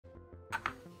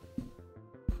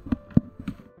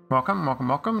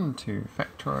Welcome to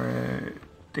Factorio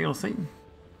DLC.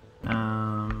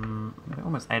 We're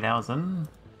almost 8 hours in.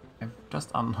 I've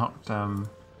just unlocked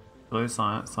Blue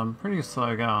Science, so I'm pretty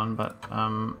slow going, but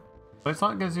Blue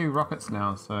Science gives you rockets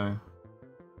now, so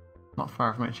not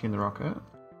far from actually getting the rocket.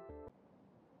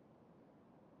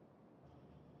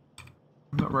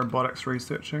 I've got robotics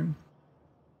researching,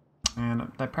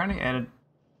 and they apparently added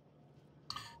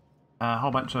a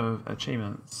whole bunch of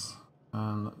achievements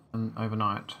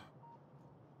overnight.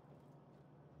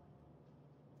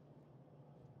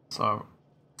 So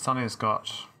Sunny's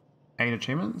got 8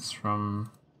 achievements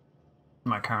from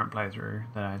my current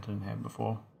playthrough that I didn't have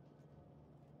before.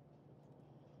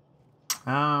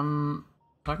 So I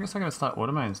guess I'm gonna start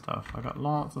automating stuff. I got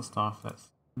lots of stuff that's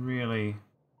really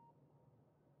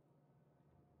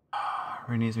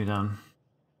needs to be done.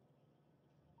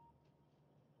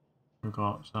 We've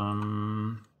got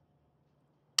a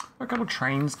couple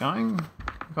trains going.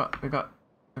 We got the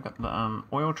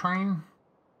oil train,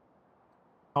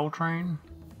 coal train,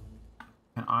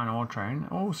 and iron ore train,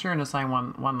 all sharing the same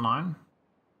one line.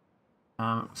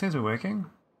 Seems to be working.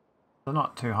 They're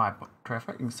not too high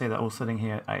traffic. You can see they're all sitting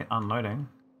here unloading.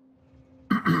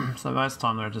 So most of the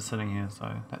time they're just sitting here,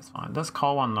 so that's fine. This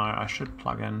coal one though, I should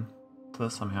plug in to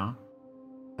this somehow.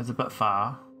 It's a bit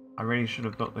far. I really should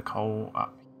have built the coal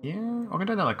up here. I can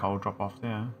do another coal drop off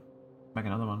there. Make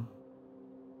another one.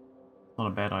 Not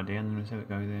a bad idea, and then we'll see if it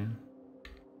goes there.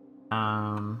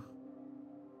 I'm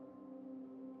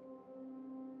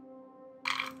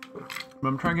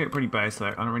trying to get pretty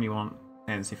basic. I don't really want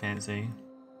fancy.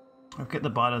 I'll get the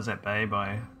biters at bay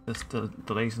by just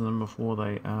deleting them before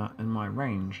they are in my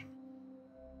range.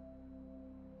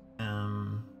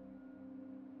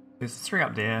 There's 3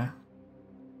 up there.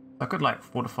 I could like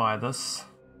fortify this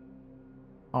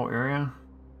whole area.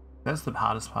 That's the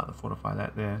hardest part, to fortify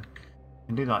that there.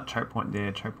 And do like choke point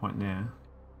there, choke point there,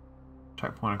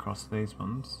 choke point across these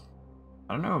ones.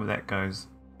 I don't know if that goes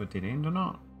to a dead end or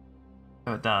not.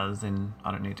 If it does, then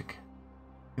I don't need to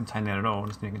contain that at all. I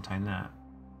just need to contain that.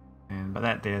 But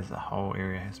that there's the whole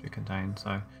area has to be contained.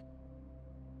 So I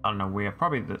don't know where.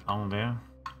 Probably along there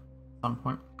at some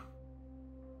point.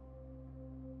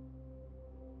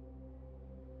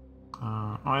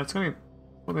 Oh, it's gonna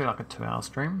be like a 2-hour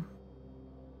stream.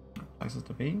 Places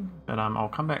to be, but I'll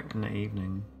come back in the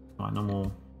evening. My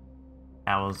normal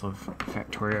hours of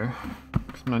Factorio,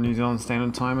 my New Zealand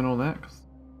Standard Time and all that. 'Cause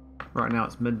right now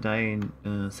it's midday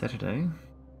and Saturday,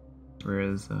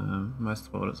 whereas most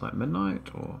of the world it's like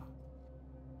midnight or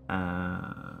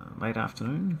late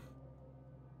afternoon,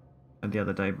 and the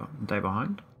other day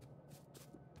behind.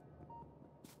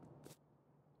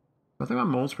 I think my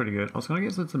maul's pretty good. I was going to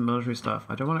get some military stuff.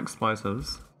 I don't want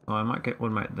explosives, so I might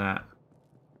automate that.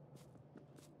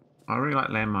 I really like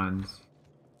landmines.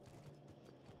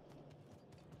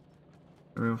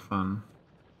 They're real fun.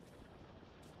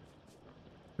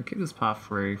 We'll keep this path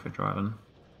free for driving.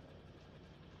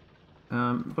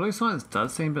 Blue Science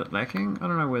does seem a bit lacking. I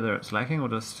don't know whether it's lacking or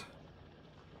just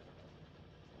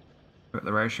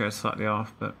the ratio is slightly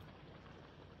off, but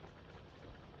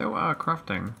there are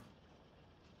crafting.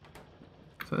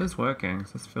 So it is working,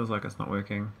 so this feels like it's not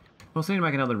working. We also need to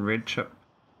make another red chip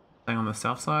thing on the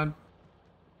south side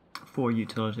for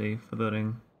utility for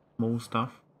building more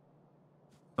stuff.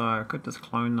 So I could just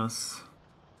clone this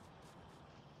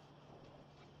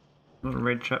little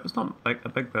red chip. It's not like a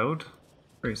big build,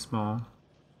 very small,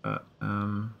 but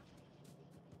no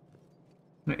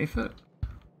effort.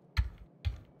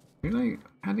 Really?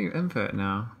 How do you invert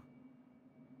now?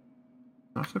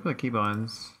 I have to look at the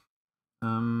keybinds.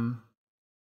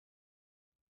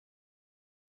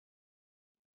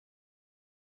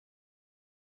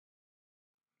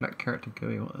 Black character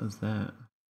GUI, what is that?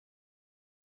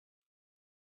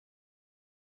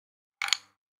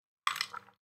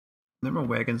 Number of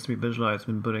wagons to be visualized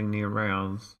when building near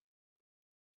rails.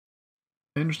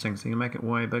 Interesting, so you can make it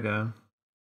way bigger.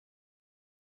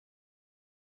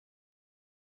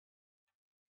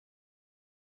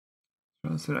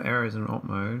 Trying to set up arrows in alt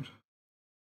mode.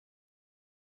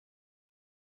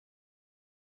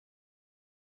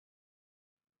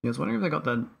 Yeah, I was wondering if they got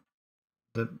the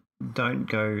don't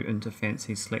go into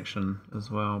fancy selection as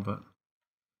well, but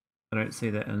I don't see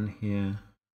that in here.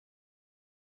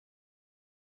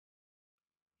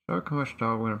 Show a commercial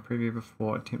dial when a preview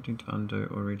before attempting to undo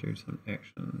or redo some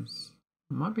actions.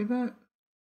 Might be that.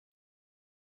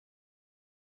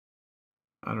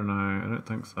 I don't know, I don't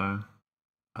think so.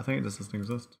 I think it just doesn't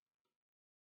exist.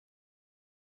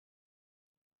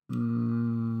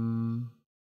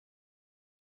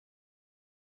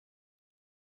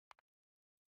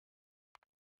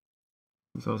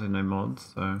 There's also no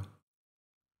mods, so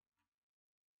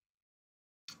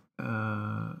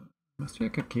Must be a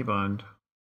good keybind.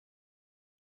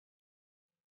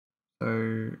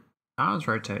 So R is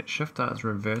rotate, Shift R is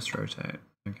reverse rotate.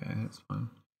 Okay, that's fine.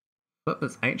 Flip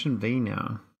is H and V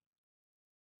now.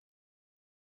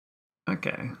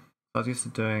 Okay, so I was used to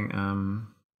doing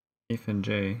F and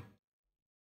G.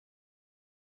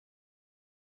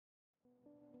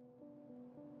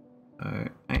 So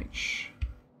H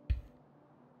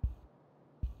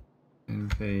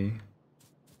and V.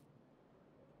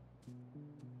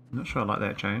 I'm not sure I like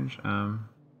that change.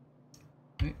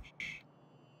 H.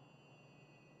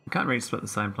 You can't really split the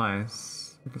same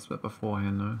place. We can split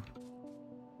beforehand though.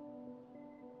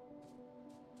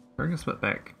 We're gonna split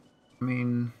back. I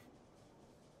mean,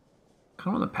 I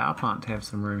kind of want the power plant to have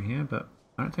some room here, but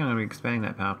I don't think I'm going to be expanding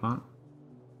that power plant.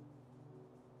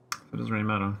 So it doesn't really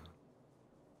matter.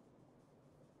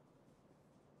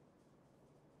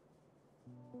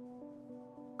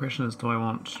 Question is, do I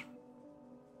want...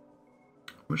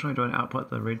 Which way do I output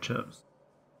the red chips?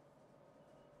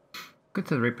 Good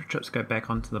to the red chips go back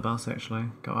onto the bus actually.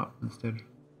 Go up instead.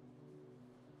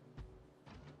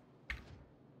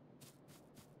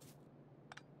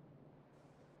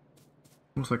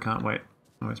 Also can't wait.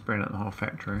 I was spraying out the whole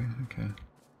factory. Okay.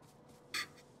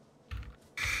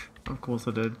 Of course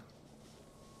I did.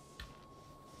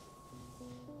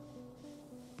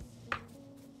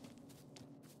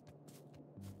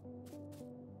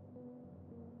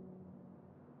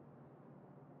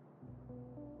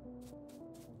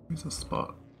 There's a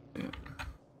spot. Yeah.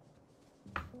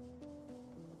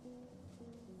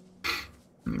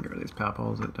 Let me get rid of these power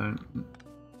poles that don't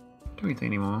do anything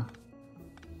anymore.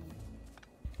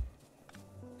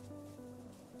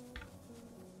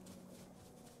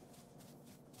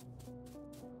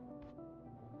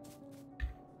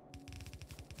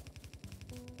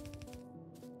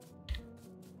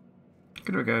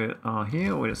 Could we go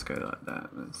here, or we just go like that?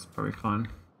 That's probably fine.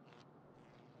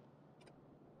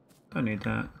 Don't need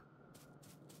that.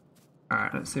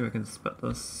 Alright, let's see if we can split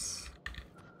this.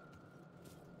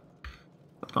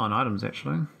 Split on items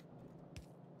actually.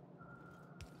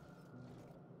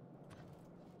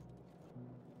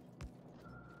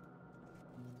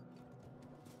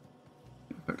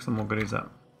 Pick some more goodies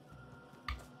up.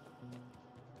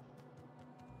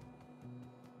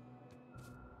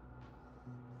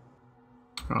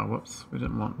 Oh, whoops, we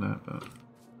didn't want that, but...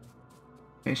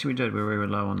 Actually we did, we were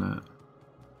low on that.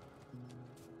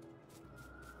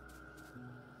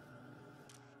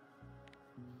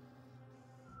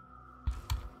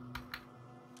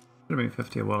 Should have been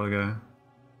 50 a while ago.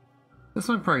 This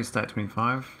one probably stay at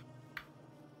 25.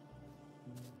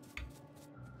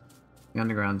 The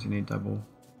undergrounds you need double.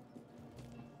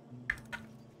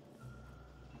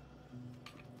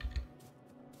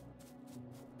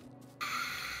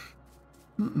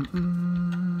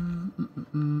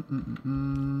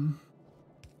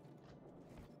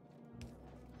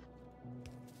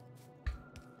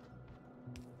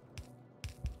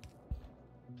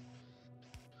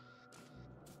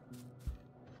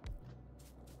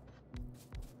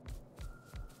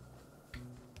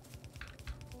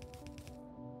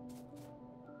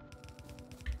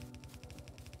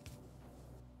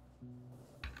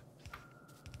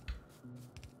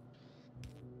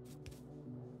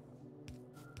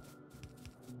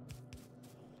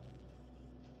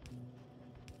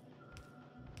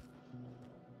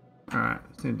 Alright,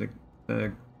 let's need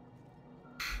the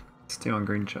steel and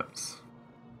green chips.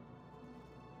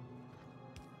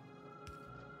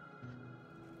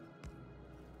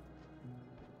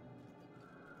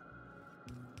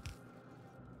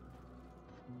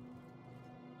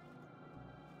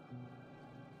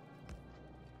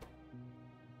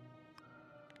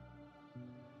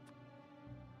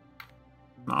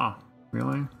 Oh,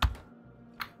 really?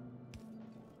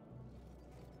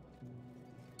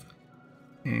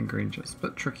 And green chips, a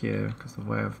bit trickier because of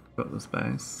the way I've built this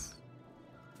base.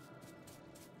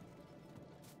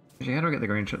 Actually, how do I get the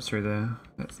green chips through there?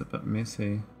 That's a bit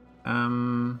messy.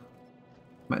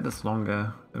 Make this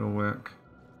longer, it'll work.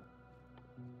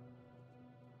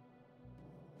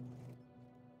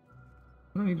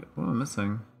 What am I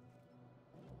missing?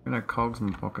 I've got no cogs in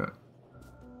my pocket.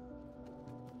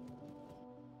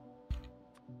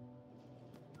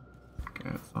 Okay,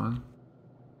 that's fine.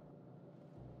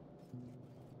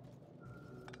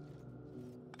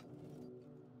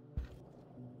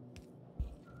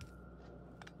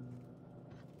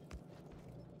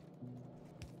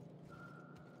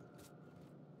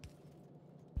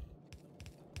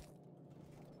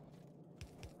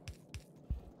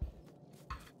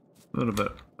 A little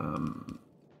bit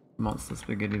monster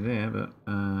spaghetti there, but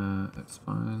that's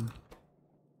fine.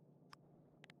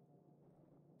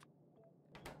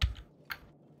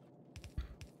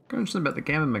 Interested about the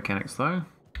gamma mechanics though.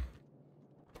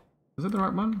 Is it the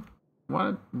right one?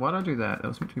 Why did I do that? That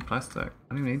was meant to be plastic. I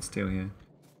don't even need steel here.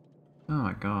 Oh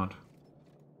my god.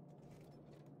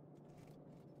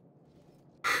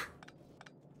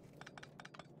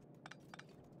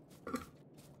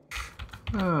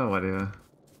 Oh, whatever.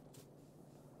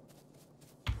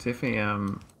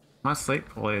 Definitely, my sleep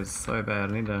quality is so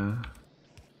bad. I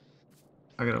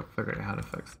gotta figure out how to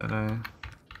fix that, eh?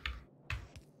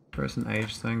 It's an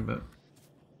age thing, but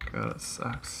god, it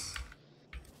sucks.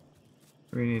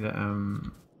 We need to,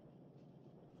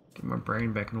 get my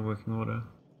brain back in working order.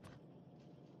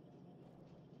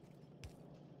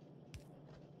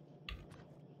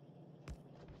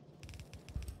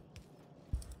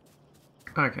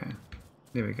 Okay,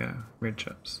 there we go. Red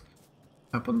chips.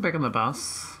 I'll put them back on the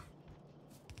bus.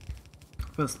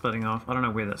 For splitting off. I don't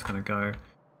know where that's going to go.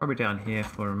 Probably down here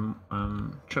for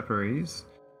tripperies.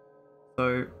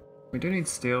 So we do need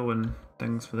steel and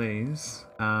things for these.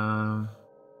 A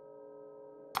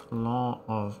lot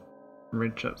of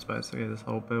red chips basically, this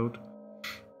whole build.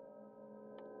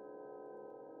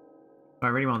 I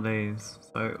really want these,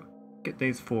 so get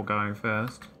these 4 going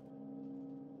first.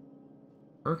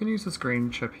 Or we can use this green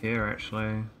chip here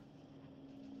actually.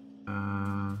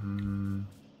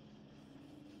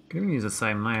 Can even use the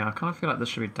same layer. I kind of feel like this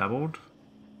should be doubled.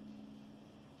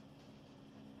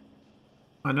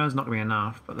 I know it's not going to be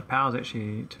enough, but the power's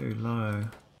actually too low.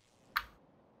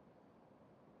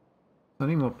 I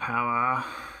need more power.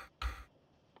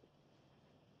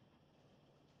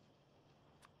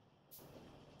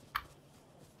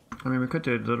 I mean, we could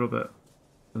do a little bit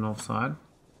the north side.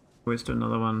 Let's do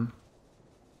another one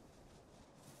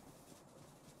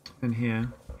in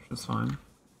here, which is fine.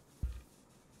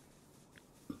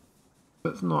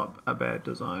 It's not a bad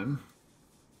design.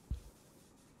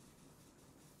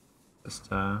 Just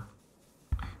oh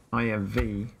yeah,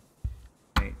 V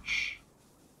H.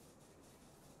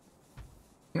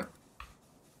 Yep.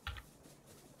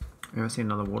 Ever see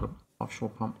another water offshore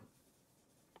pump?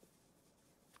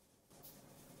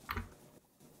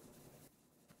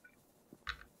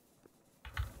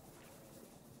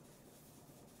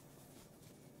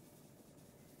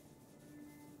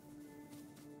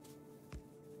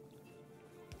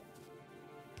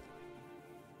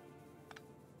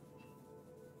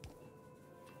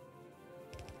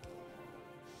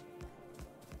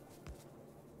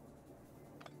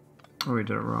 Oh, we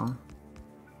did it wrong.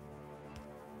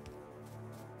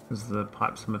 There's the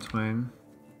pipes in between.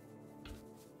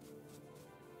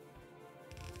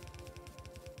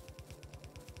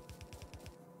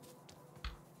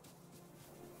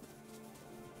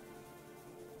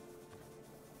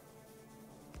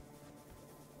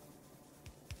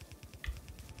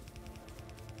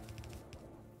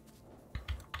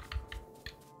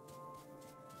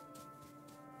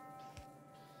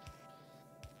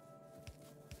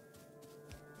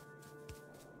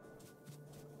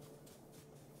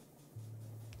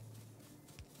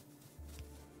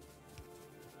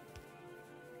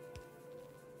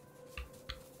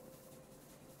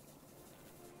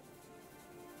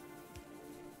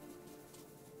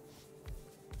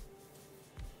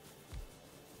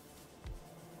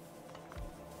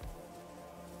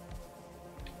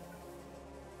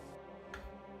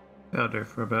 That'll do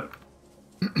for a bit.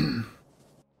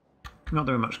 Not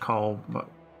doing much coal, but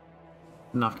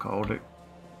enough coal to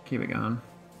keep it going.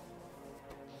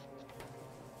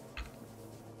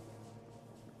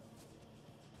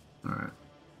 Alright.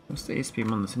 What's the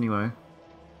SPM on this anyway?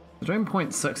 We're doing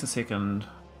 0.6 a second.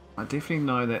 I definitely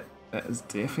know that that is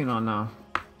definitely not enough.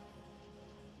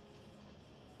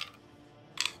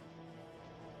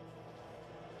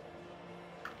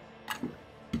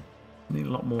 Need a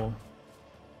lot more.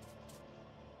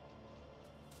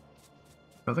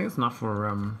 I think it's enough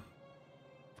for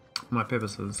my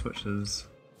purposes, which is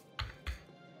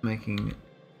making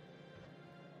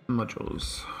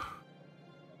modules.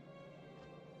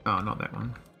 Oh, not that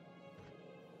one.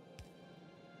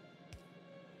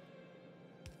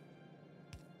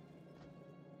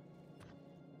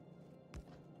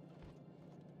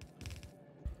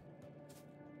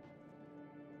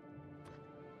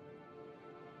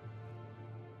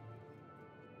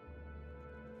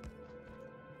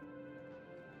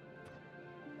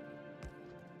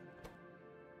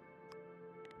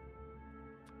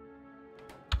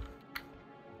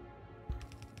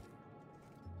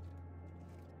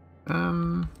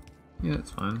 Yeah,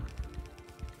 that's fine.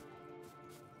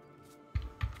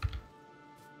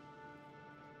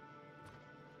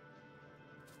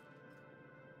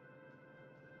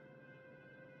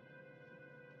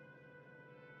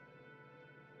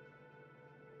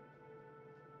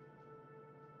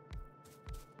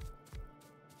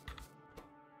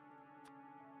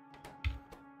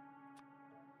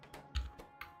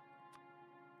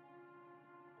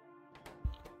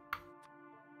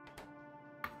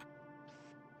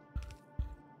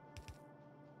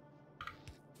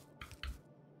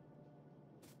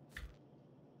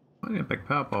 I need a big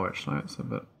power pole actually, it's a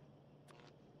bit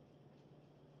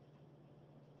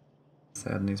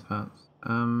sad in these parts.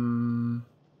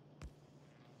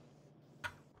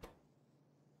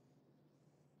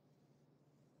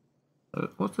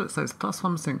 What's it say? It's plus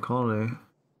 1% quality.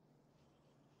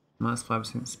 Minus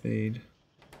 5% speed.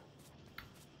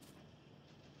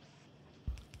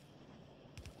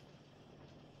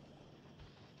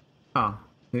 Oh,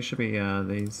 there should be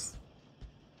these.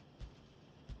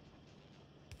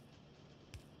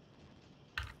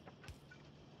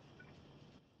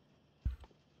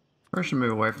 I should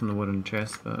move away from the wooden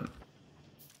chest, but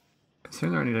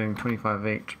soon they're only doing 25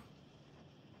 each.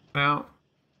 Now,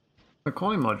 the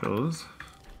quality modules.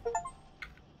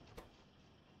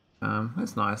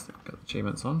 That's nice. Got the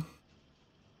achievements on.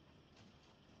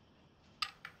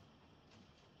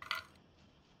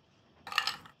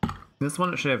 This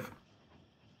one it should have.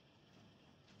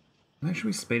 Maybe should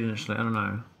we speed initially? I don't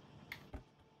know.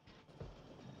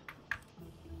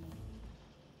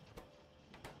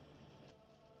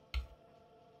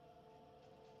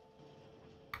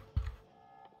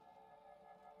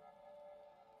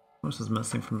 What is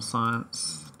missing from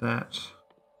science? That.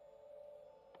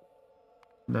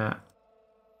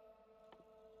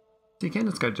 So you can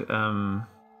just go to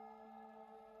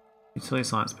utility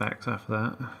science packs after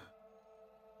that. I'm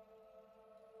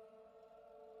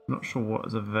not sure what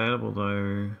is available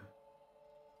though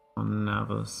on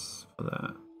Navis for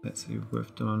that. That's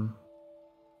worth doing.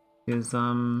 There's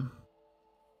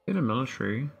bit of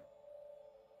military,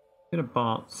 bit of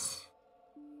bots,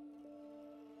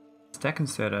 stack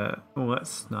inserter. Oh,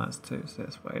 that's nice too. So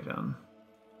that's way down.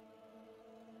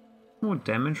 More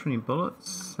damage from your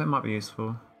bullets. That might be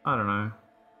useful. I don't know.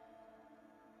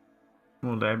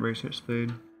 More lab research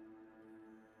speed.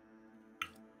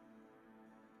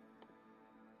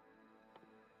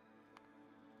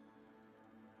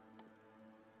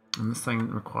 And this thing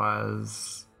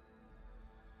requires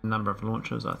a number of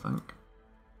launches, I think.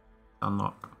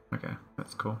 Unlock. Okay,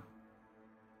 that's cool.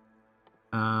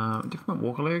 Different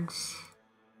walker legs.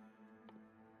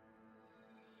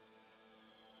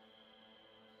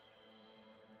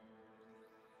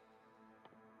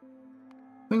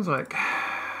 Things like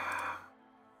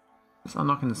just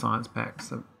unlocking the science packs.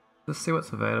 So just see what's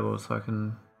available so I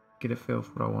can get a feel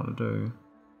for what I want to do.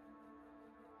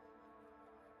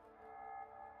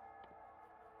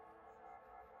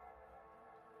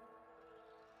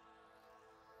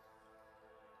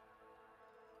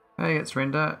 Hey, it's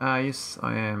Render. Yes,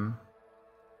 I am.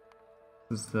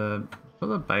 This is the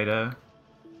beta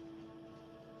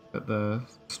that the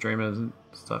streamers and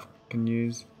stuff can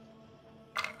use.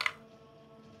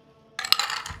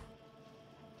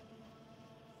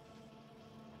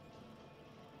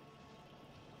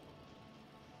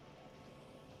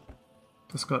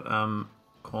 It's got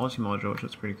quality module, which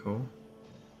is pretty cool.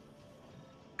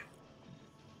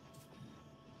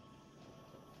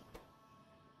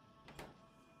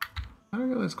 How do I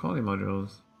get those quality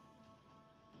modules?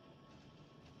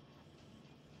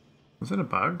 Was that a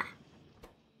bug?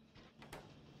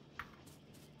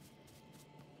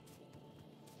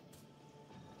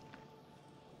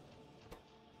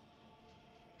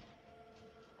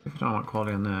 If I don't want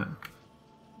quality on that.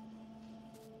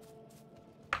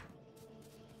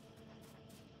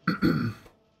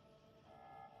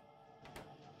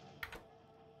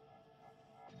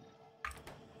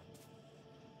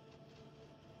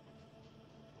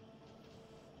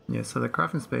 Yeah, so the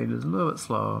crafting speed is a little bit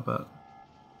slower, but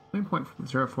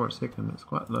 0.04 a second is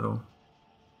quite little.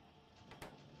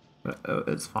 But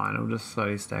it's fine, it'll just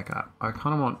slowly stack up. I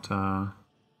kind of want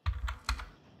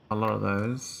a lot of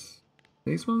those.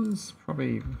 These ones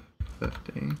probably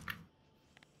 50.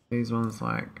 These ones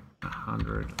like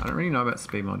 100. I don't really know about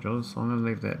speed modules, so I'm going to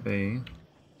leave that be.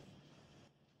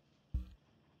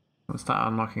 I'll start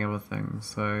unlocking other things.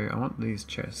 So I want these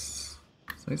chests.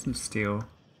 So need some steel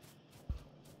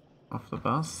off the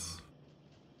bus.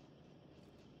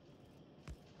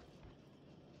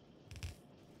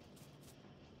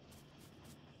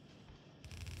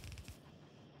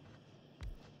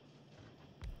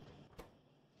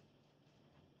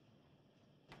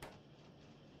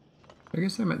 I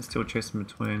guess I meant steel chest in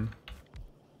between.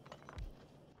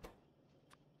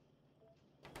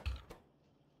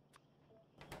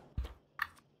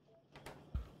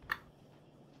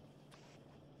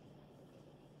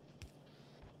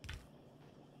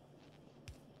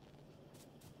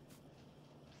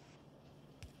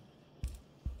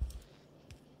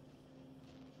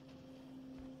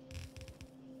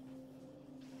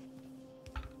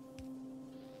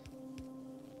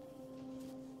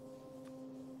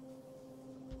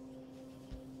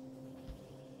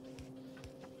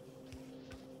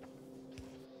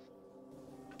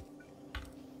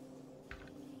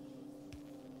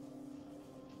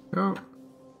 Cool.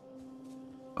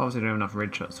 Obviously don't have enough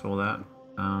red chips for all that.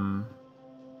 Oh,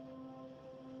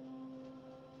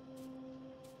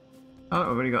 I've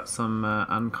already got some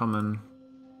uncommon.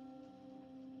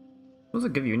 What does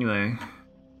it give you anyway?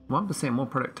 1% more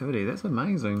productivity, that's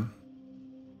amazing.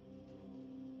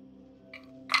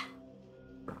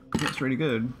 That's really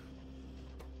good.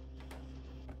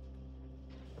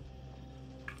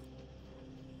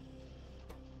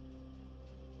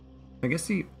 I guess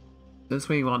this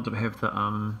way you want to have the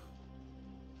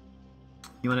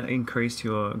you want to increase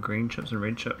your green chips and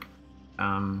red chip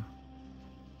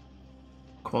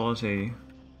quality,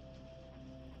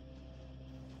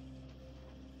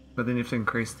 but then you have to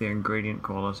increase the ingredient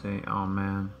quality. Oh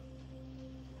man,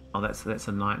 oh that's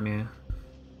a nightmare.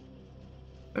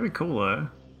 That'd be cool though.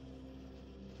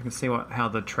 I can see how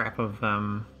the trap of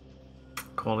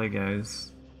quality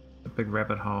goes, a big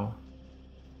rabbit hole.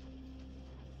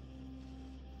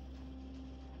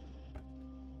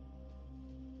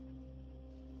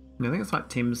 I think it's like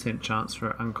 10% chance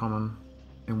for uncommon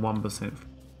and 1%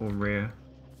 for rare.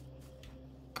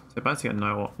 So basically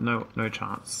no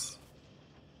chance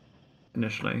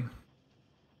initially.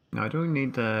 Now I do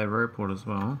need the rare report as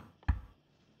well.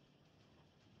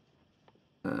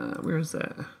 Where is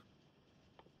that?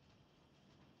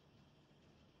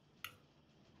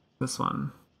 This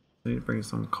one. I need to bring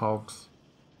some cogs.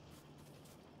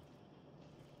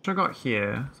 Which I got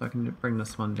here, so I can bring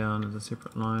this one down as a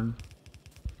separate line.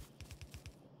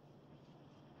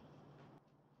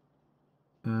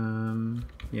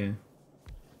 Yeah.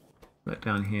 Put that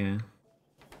down here.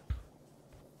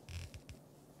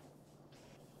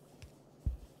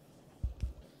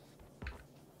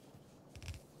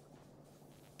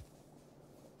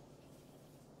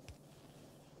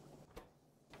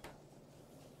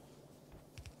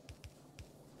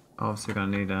 Obviously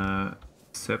gonna need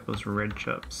surplus red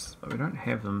chips, but we don't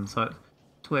have them, so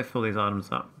until they fill these items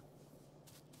up.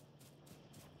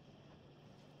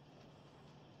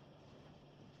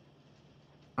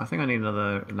 I think I need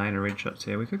another lane of red chips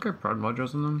here. We could go prod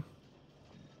modules on them.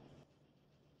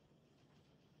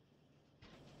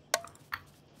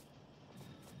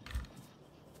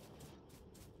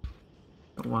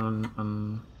 Got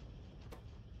one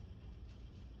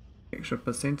extra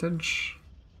percentage.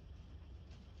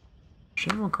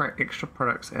 Shell will create extra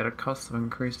products at a cost of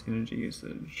increased energy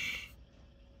usage.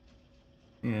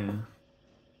 Yeah.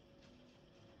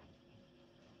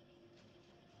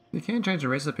 You can change the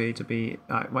recipe to be.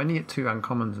 When you get 2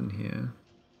 uncommons in here.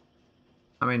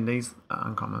 I mean, these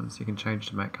are uncommons. You can change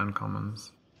to make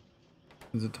uncommons.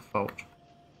 These are default.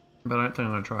 But I don't think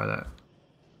I'm going to try that.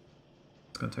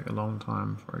 It's going to take a long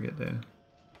time before I get there.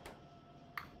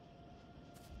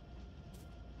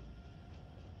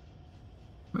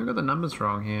 I got the numbers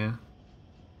wrong here.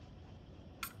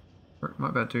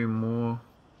 Might be able to do more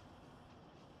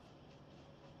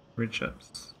red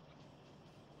chips.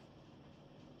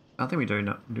 I think we do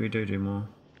more.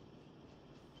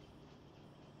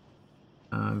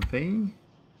 V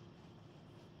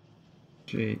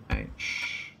G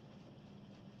H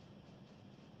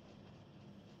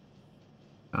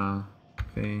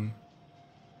V.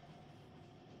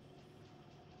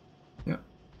 Yep.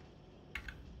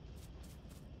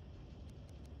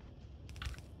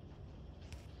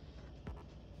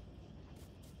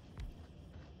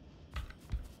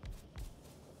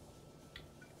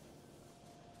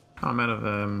 Oh, I'm out of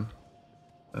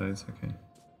those. Okay.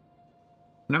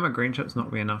 I know my green chip's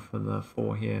not be enough for the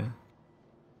 4 here.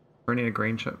 I need a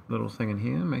green chip little thing in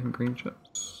here, making green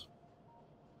chips.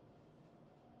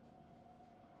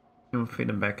 And we'll feed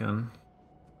them back in. And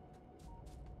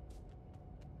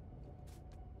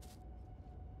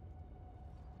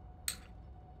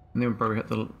then we'll probably hit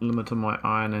the limit of my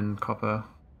iron and copper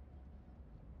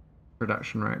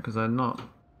production rate, because I'm not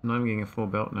even getting a full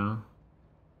belt now.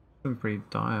 It's been pretty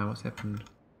dire. What's happened?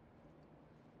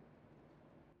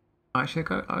 Actually, is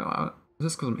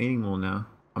this because I'm eating more now?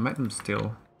 I'll make them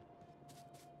steel.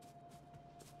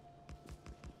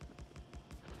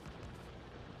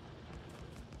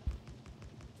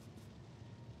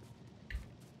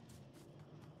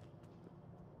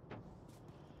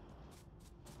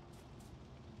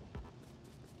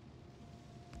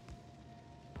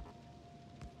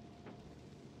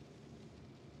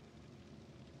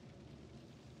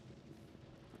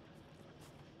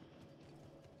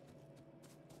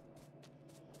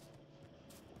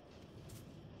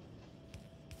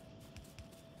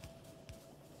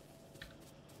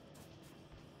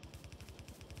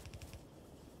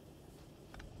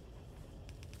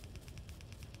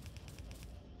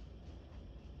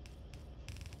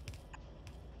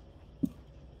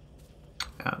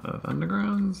 Out of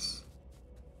undergrounds.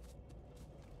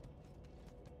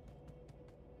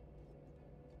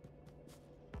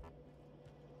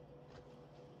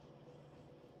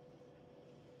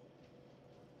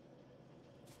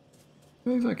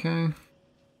 He's okay.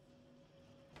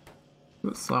 A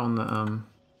bit slow on the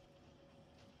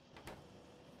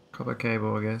copper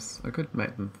cable, I guess. I could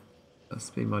make them a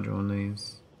speed module on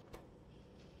these.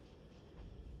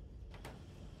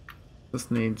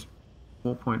 This needs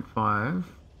 4.5.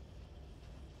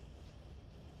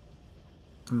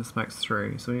 And this makes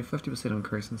 3, so we have 50%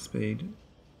 increase in speed.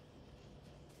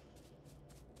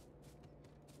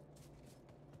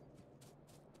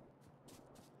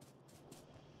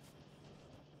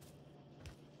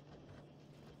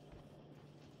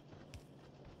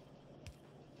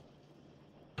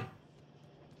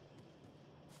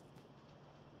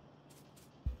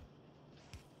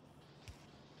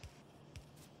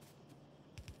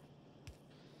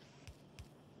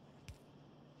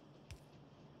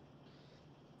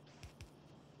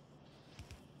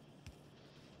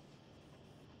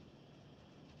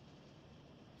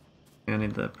 I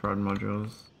need the prod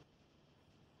modules.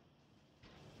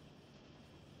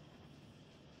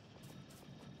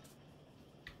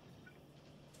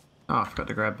 Oh, I forgot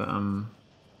to grab the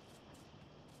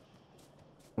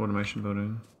automation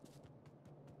building.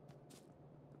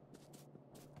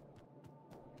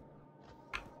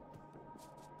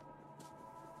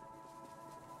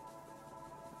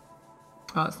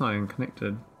 Oh, it's not even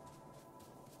connected.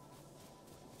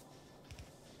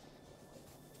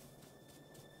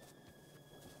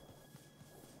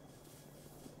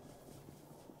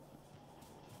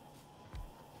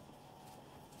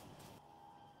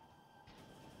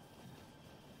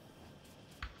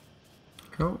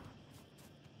 Cool.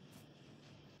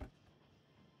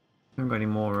 Haven't got any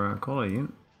more quality yet.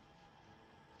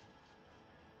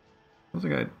 Also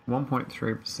got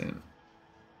 1.3%.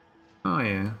 Oh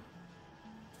yeah.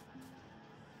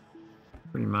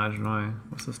 Pretty marginal, eh?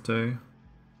 What's this do?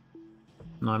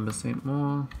 9%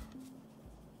 more.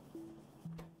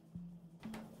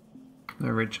 No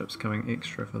red chips coming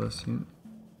extra for this yet.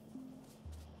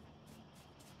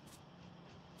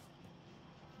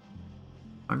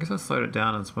 I guess I slowed it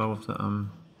down as well with the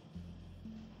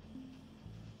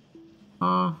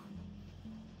oh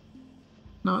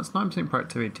no, it's 9%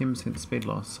 productivity, 10% speed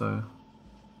loss, so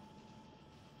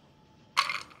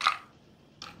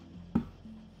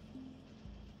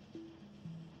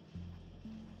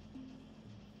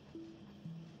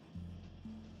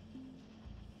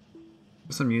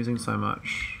because I'm using so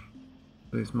much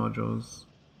for these modules.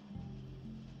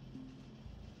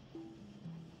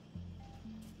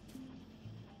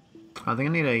 I think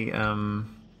I need a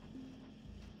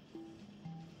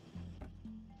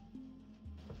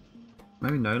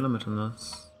maybe no limit on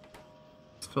this.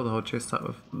 Let's fill the whole chest up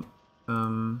with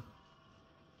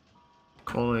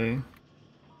quality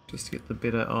just to get the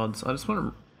better odds. I just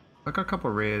want to. I got a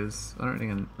couple of rares. I don't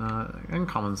think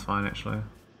uncommon's fine actually. I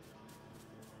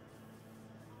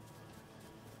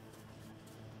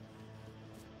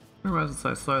don't know why it's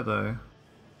so slow though.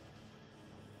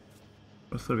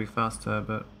 It'll still be faster,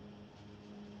 but.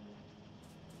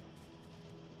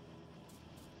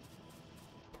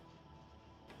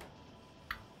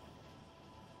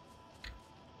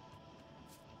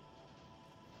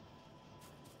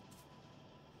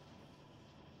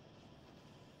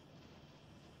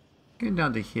 Getting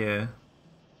down to here.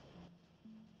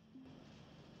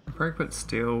 I'll probably put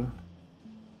steel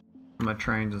on my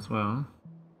trains as well.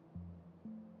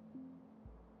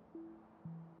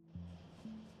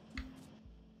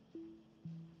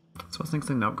 So what's next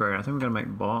thing to upgrade? I think we're gonna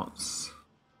make bots.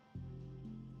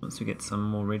 Once we get some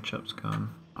more red chips going.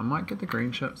 I might get the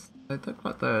green chips. They look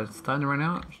like they're starting to run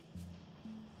out.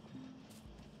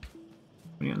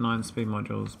 We got 9 speed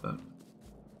modules, but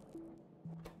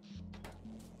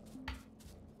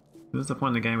there's the point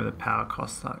in the game where the power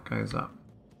cost that goes up.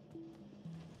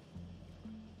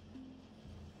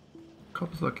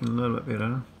 Copper's looking a little bit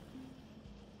better.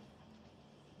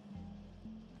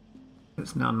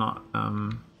 It's now not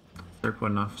throughput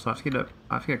enough, so I have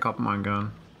to get a copper mine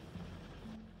going.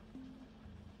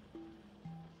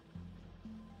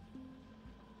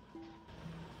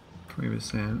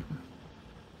 %.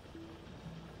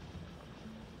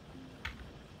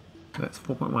 That's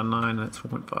 4.19 and that's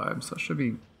 4.5, so it should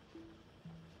be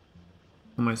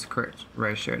almost correct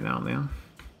ratio now and then.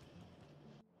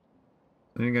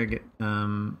 I'm gonna go get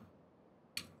I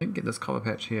think get this copper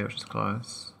patch here, which is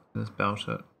close. Just belt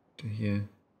it to here.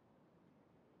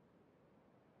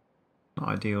 Not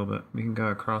ideal, but we can go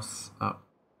across, up,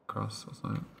 across or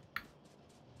something.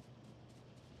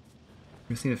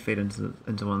 We just need to feed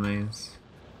into one of these.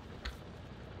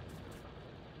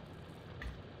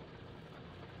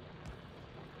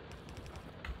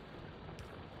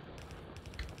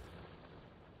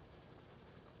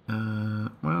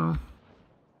 Well,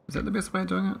 is that the best way of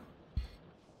doing it?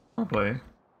 Probably.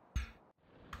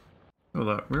 Oh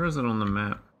look, where is it on the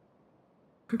map?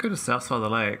 Could go to south side of the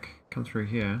lake, come through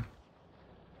here.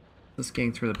 Just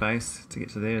getting through the base to get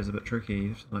to there is a bit tricky. You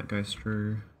have to like go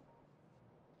through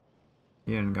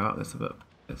here and go up. That's a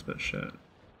bit shit.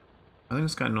 I think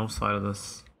let's go north side of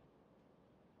this.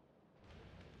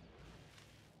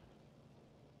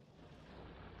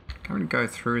 Can't really go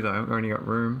through though, I've only got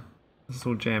room. This is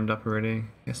all jammed up already.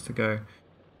 Has to go.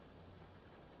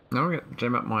 Now we'll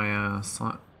jam up my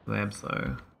site labs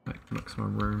though. Make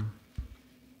some more room.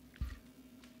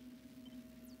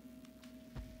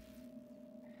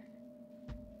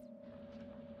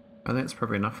 I think it's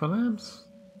probably enough for labs.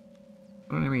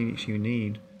 I don't know how many each you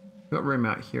need. We've got room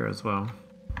out here as well.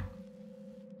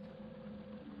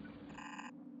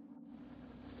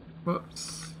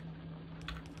 Whoops.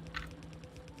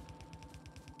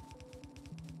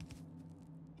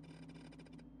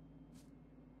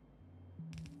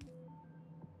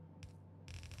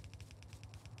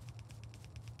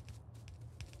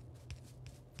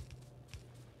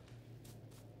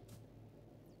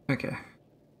 Okay,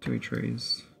 2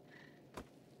 trees.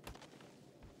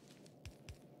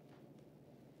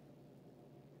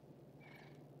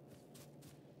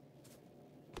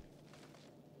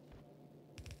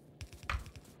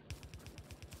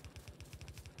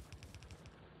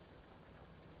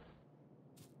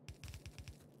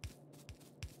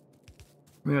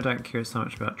 I mean, I don't care so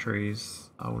much about trees.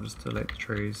 I will just delete the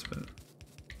trees, but at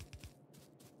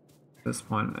this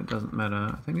point it doesn't matter.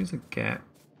 I think there's a gap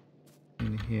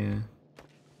in here.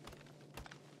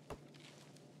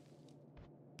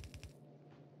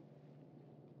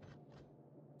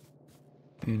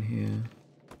 In here.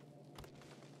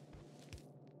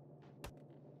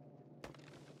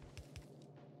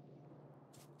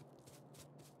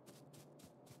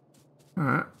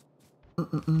 Alright.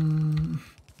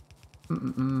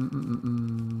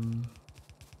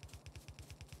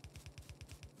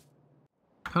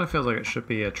 Kind of feels like it should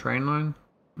be a train line,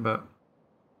 but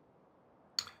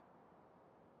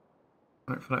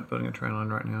I don't feel like building a train line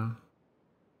right now.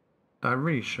 I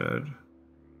really should.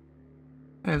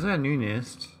 Hey, is that a new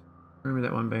nest? I remember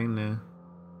that one being there.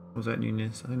 Or was that new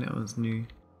nest? I think that one's new.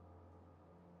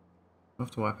 I'll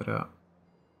have to wipe it out.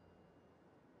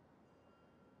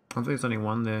 I think there's only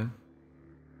one there.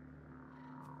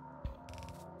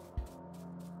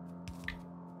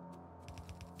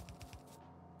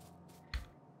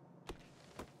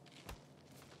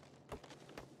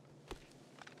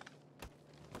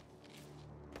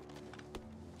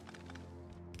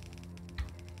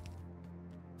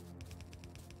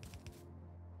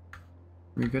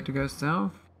 We good to go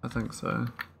south? I think so.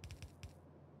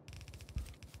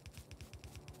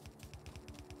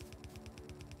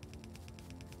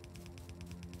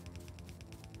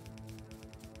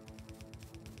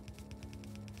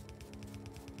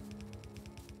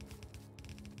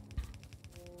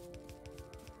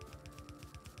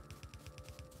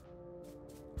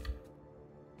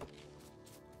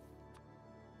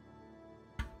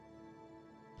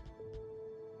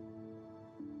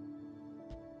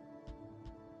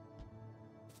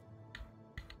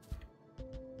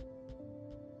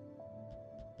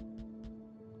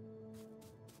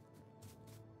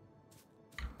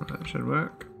 That should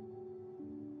work.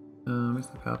 Where's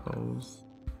the power poles?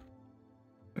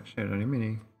 Actually, I don't need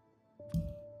many.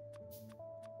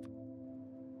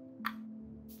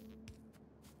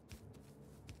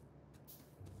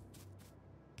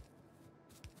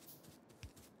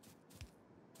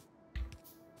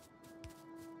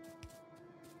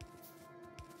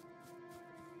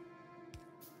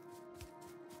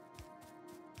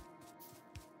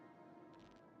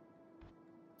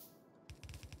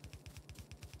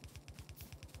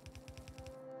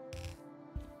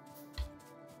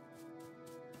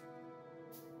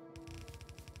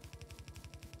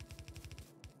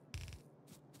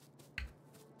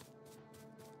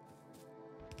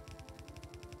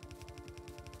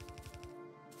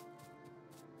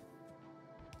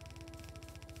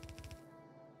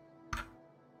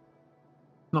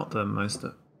 Not the most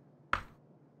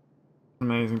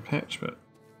amazing patch, but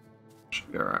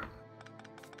should be alright.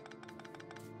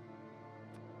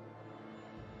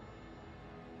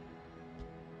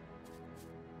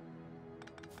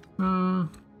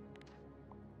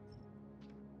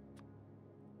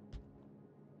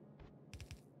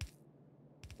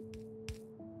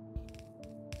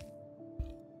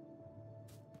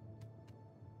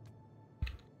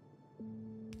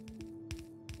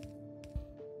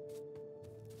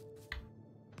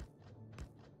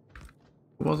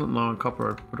 If it wasn't low on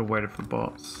copper, I would have waited for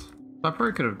bots. I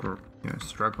probably could have, you know,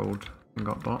 struggled and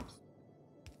got bots.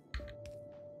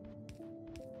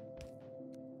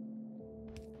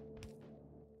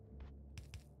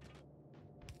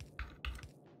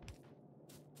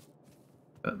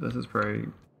 but this is probably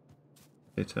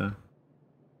better.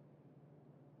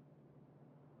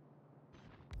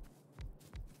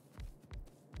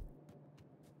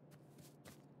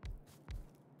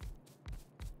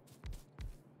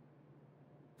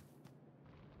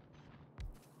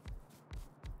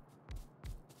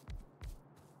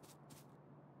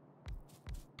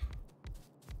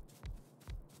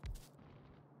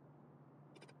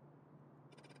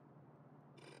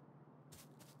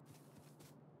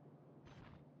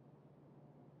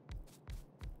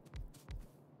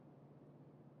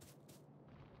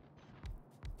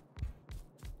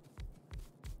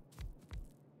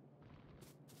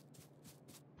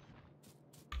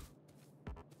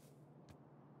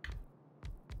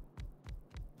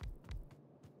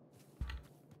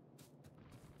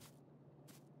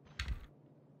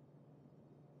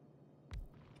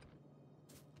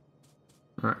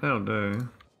 Alright, that'll do.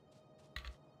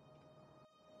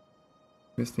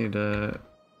 Just need to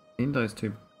end those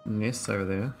two nests over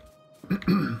there.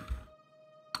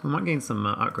 We might gain some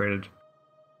upgraded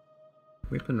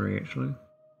weaponry actually.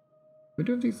 We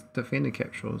do have these defender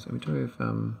capsules, and we do have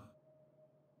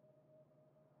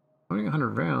only 100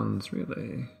 rounds,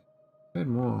 really. I had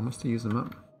more, I must have used them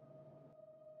up.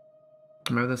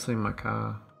 Maybe they're sitting in my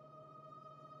car.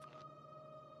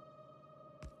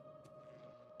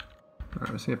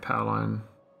 Alright, I see a power line.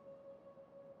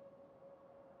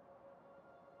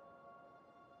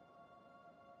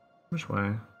 Which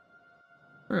way?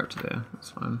 We're up to there,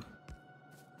 that's fine.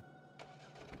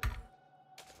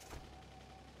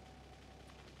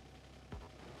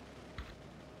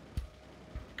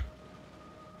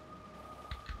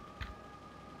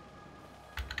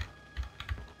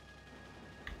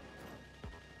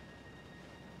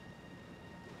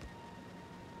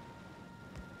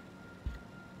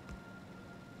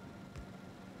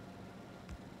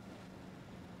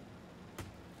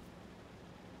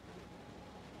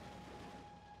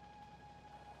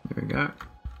 There we go.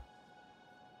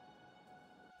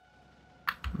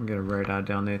 We'll get a radar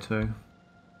down there too.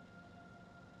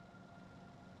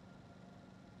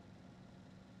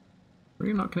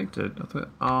 Really not connected? I thought.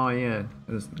 Oh yeah,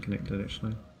 it isn't connected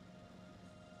actually.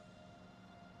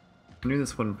 I knew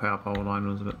this wooden power pole line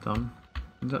was a bit dumb.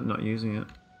 Ended up not using it.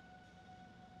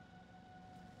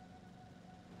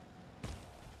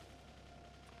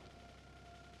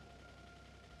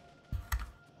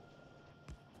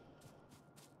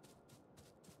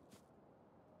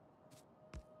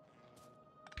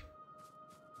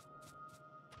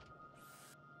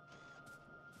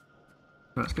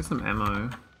 Let's get some ammo.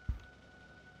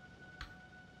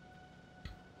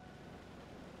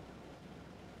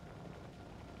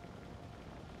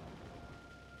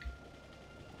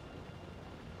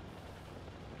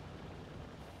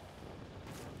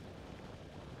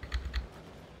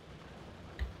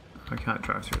 I can't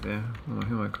drive through there. Oh,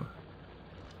 who am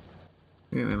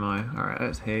I? Who am I? Alright,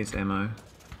 that's his ammo.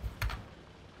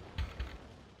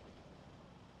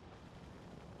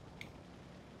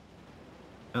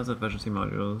 How's the efficiency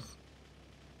modules?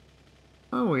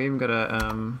 Oh, we even got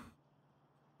a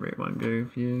red one go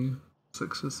view,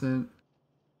 6%.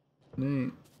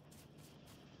 Neat.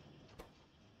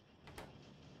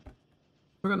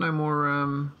 We got no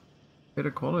more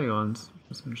better quality ones,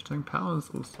 which is interesting.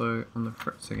 Power's also on the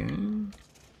fritz again.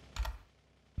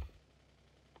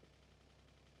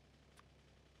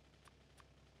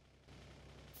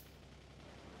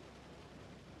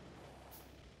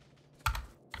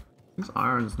 This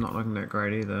iron's not looking that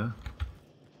great either.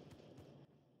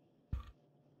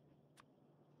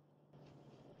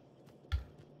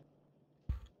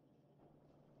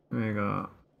 We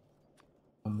got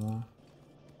one more.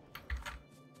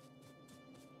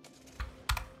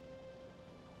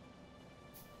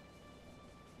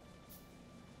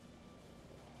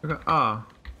 We got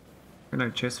we got no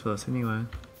chest for this anyway.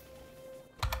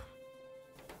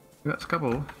 We got a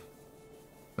couple.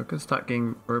 I could start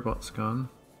getting robots going.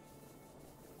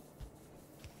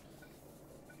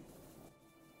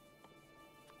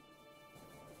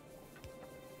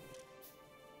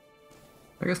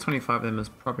 I guess 25 of them is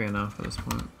probably enough at this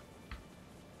point.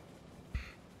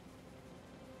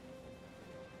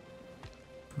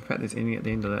 In fact, there's any at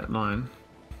the end of that line.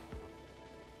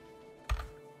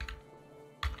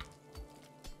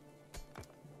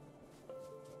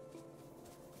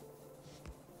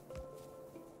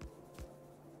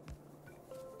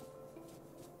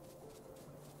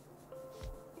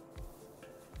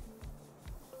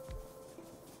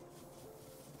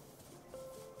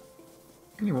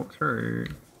 Can you walk through?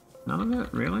 None of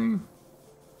it? Really?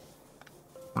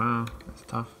 Wow, that's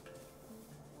tough.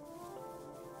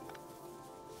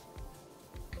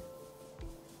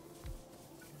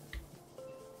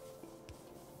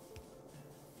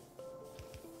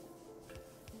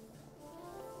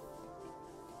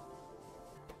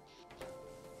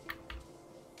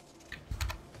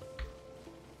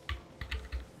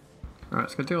 Alright,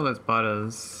 let's go do all those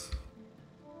butters.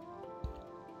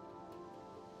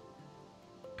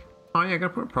 Oh yeah, I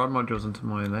gotta put prod modules into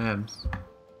my labs.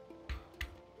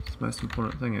 It's the most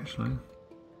important thing actually.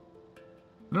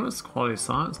 I know what quality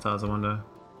science does, I wonder.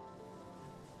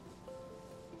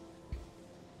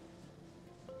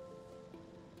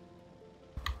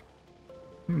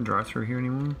 You can drive through here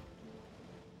anymore?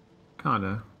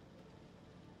 Kinda.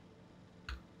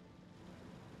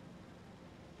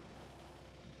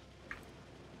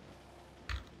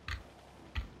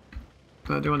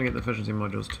 But I do want to get the efficiency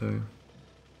modules too.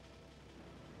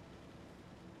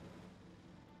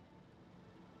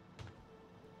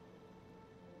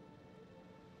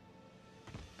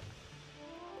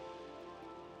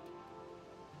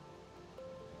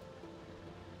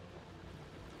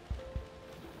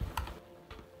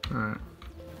 Alright.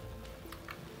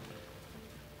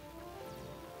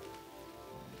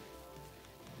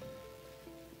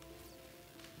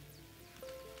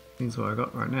 Here's what I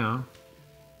got right now.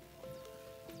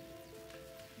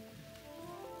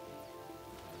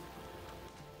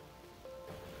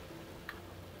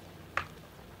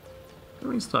 Don't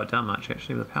really slow it down much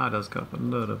actually, the power does go up a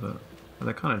little bit. But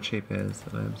they're kind of cheap as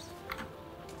the labs.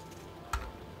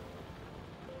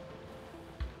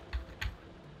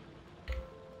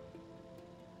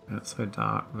 And it's so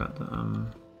dark without the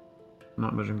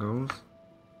night vision goggles.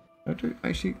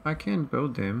 Actually I can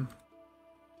build them.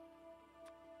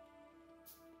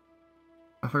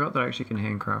 I forgot that I actually can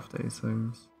handcraft these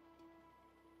things.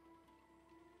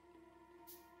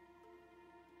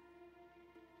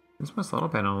 There's my solar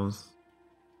panels.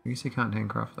 I guess you can't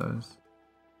handcraft those.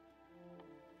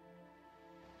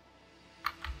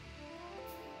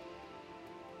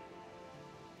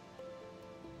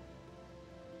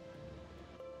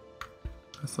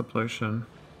 That's the pollution.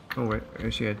 Oh wait,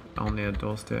 actually on their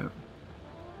doorstep.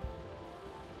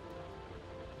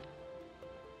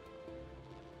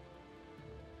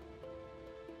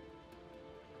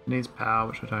 Needs power,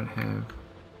 which I don't have.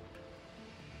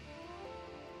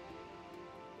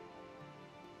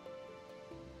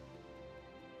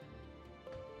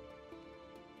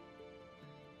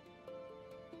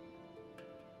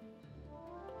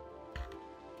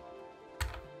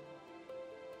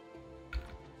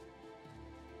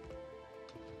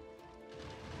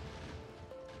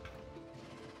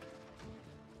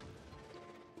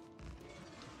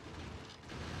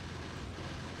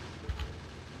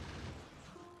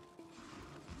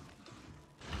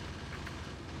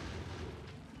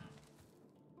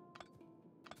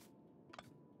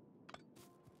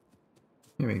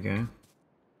 Here we go.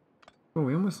 Oh,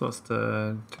 we almost lost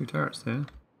 2 turrets there.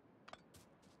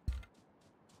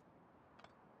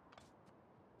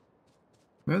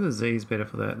 Maybe the Z is better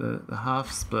for that. The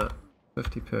half split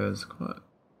 50 per is quite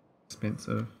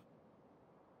expensive.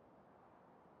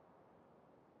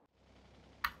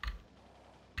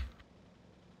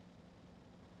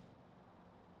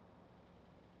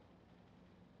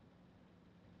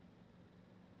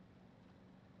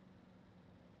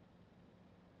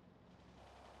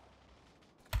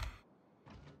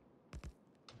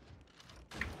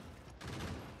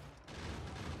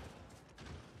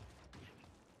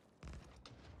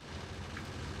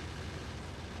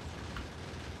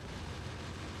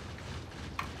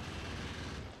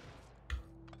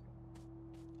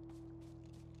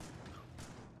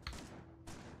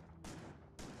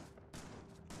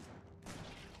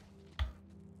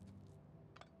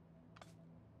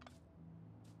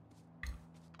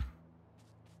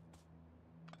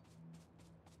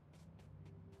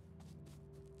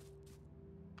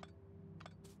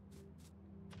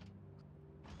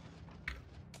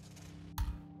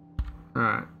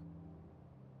 Alright.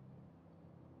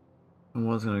 I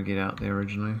was going to get out there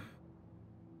originally.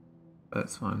 But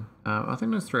that's fine. I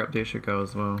think those 3 up there should go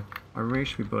as well. I really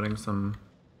should be building some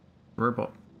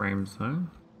robot frames though.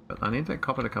 But I need that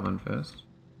copper to come in first.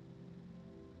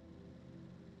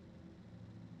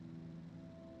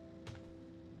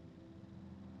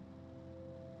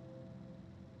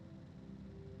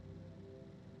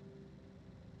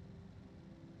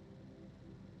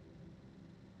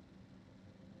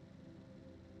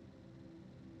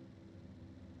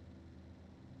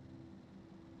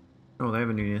 Oh, they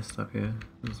have a new nest up here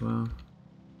as well.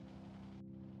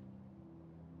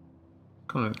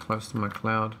 Kind of close to my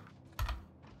cloud.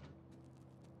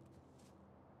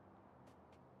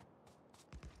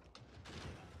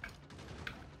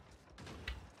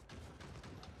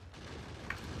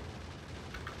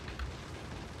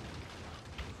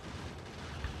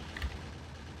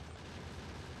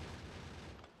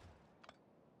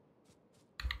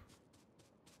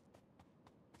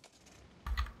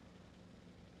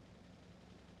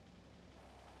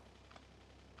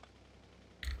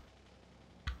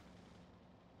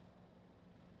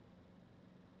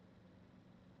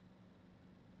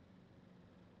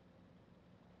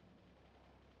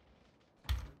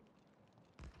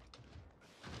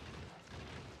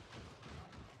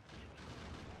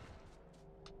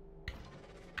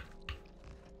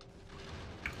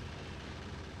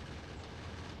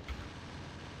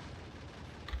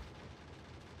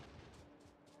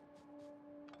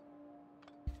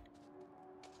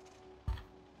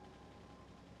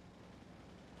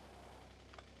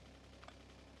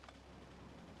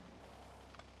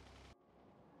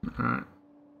 Alright.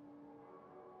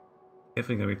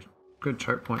 Definitely gonna be good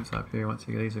choke points up here once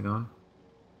these are gone.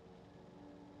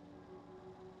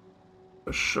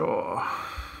 For sure.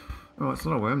 Oh, it's a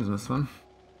lot of worms in this one.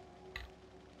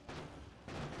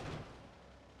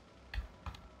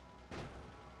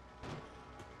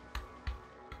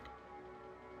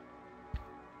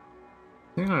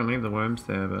 I think I'm gonna leave the worms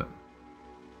there, but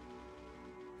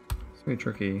it's gonna be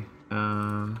tricky.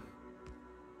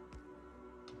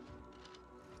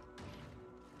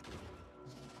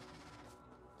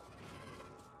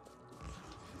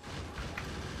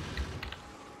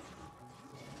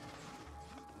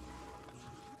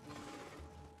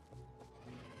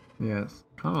 Yeah, it's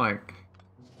kind of like,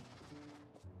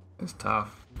 it's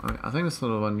tough. I think this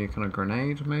little one you kind of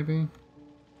grenade maybe.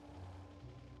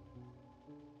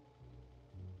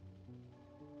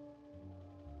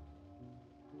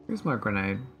 Here's my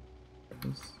grenade.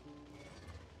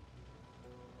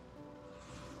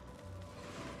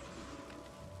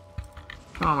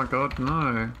 Oh my god,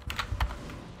 no.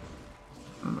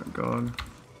 Oh my god.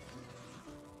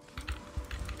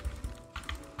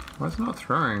 Why is it not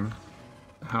throwing?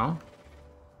 How?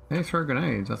 They throw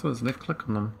grenades. I thought it was left click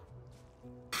on them.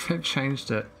 They've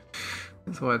changed it.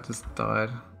 That's why it just died.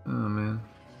 Oh man.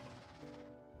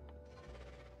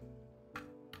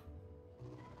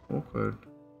 Awkward.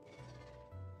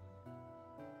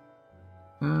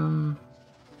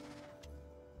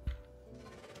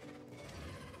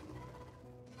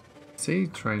 See,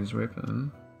 trains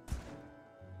weapon.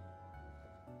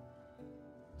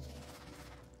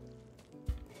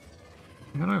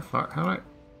 How do I fuck? How do I?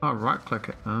 Oh, right click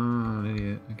it. Oh, an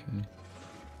idiot. Okay.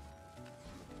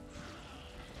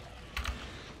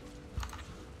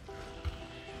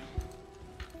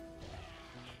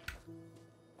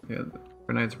 Yeah, the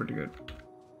grenade's pretty good.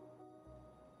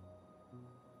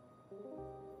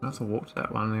 I have to walk to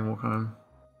that one and then walk home.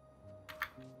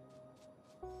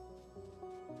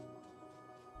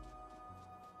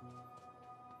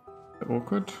 Bit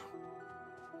awkward.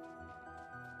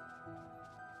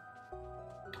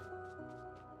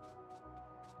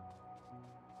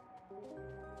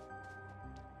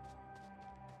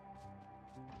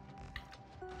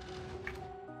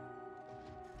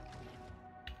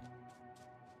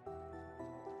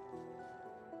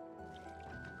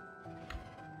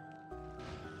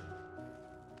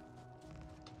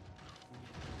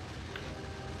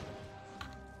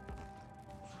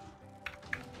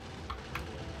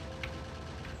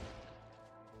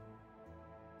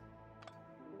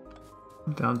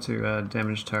 Down to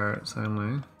damaged turrets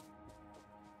only.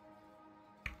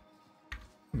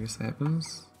 I guess that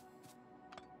happens.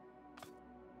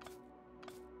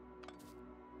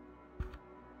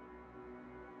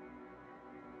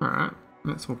 Alright,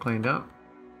 that's all cleaned up.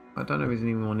 I don't know if there's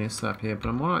any more nests up here,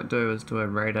 but what I might do is do a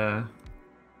radar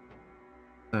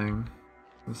thing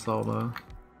with solar.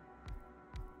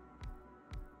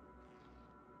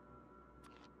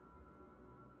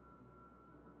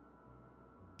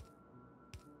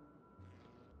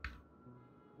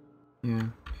 Yeah.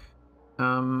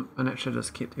 And actually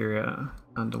just keep the area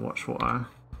under watchfire.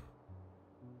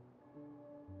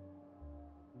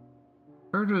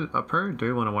 I probably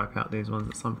do want to wipe out these ones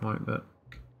at some point, but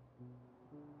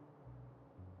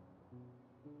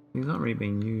he's not really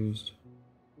being used.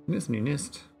 There's a new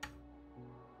nest.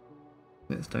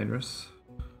 That's dangerous.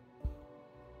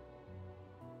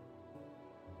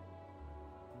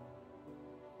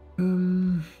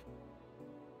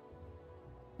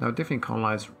 I would definitely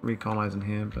recolonize in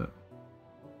here, but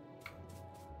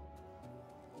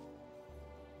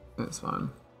that's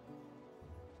fine.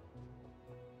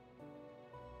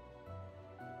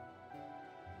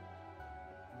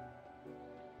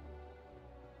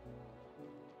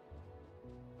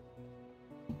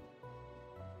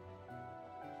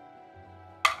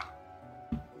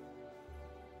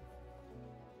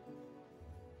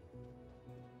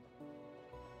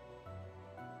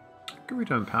 Could we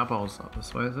do power balls up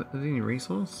this way? Is there any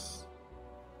resource?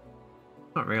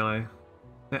 Not really.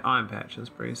 That iron patch is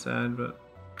pretty sad, but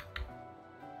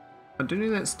I do need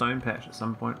that stone patch at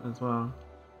some point as well.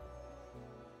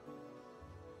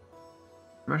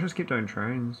 I might just keep doing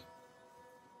trains.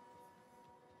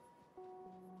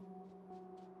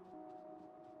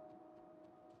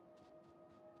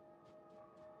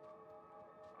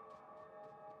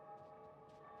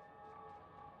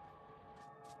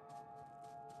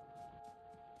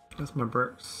 That's my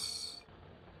bricks.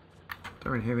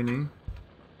 Don't really have any.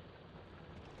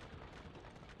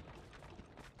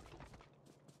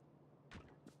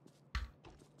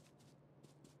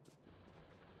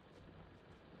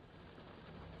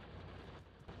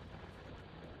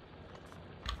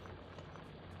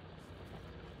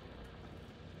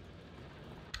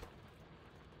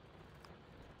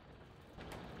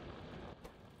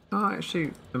 Oh,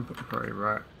 actually, input probably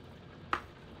right.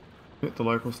 Let the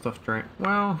local stuff drain.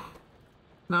 Well,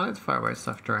 no, let's fire away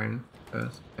stuff drain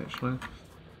first, actually.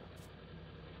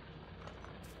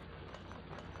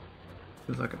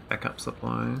 There's like a backup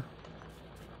supply.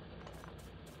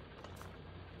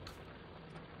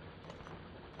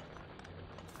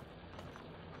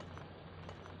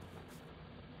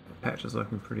 The patch is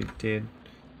looking pretty dead.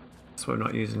 So we're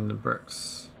not using the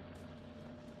bricks.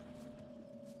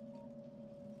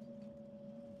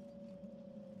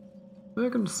 We're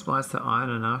going to splice the iron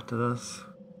in after this,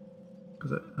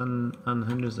 because it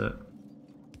unhinges it.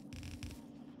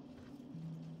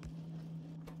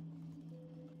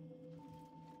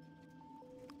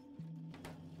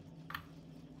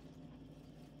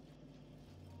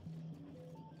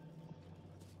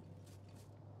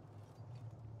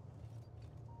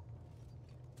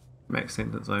 Makes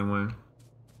sense its own way.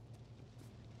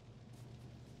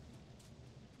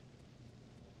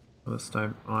 The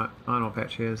stone iron ore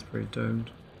patch here is pretty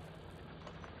doomed.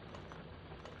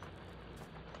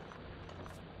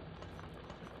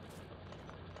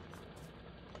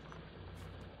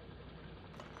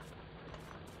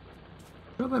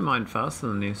 I feel they mine faster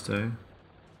than these two.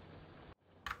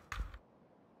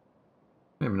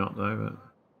 Maybe not though, but.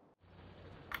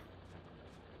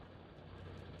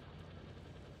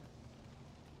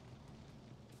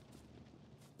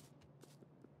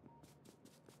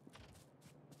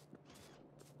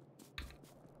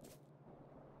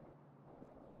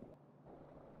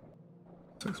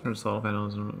 $600 solar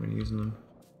panels, I'm not really using them.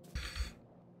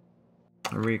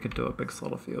 I really could do a big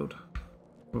solar field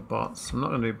with bots. I'm not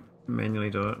going to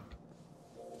manually do it.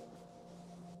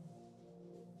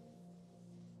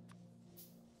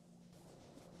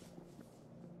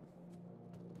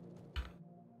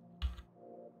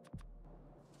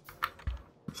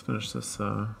 Let's finish this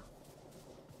hour.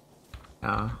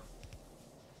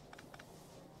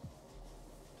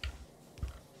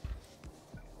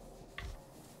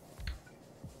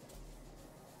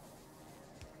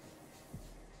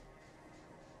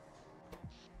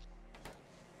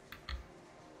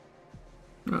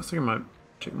 I was thinking I might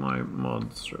check my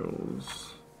mods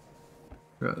rules.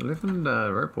 We got 11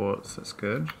 reports, that's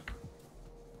good.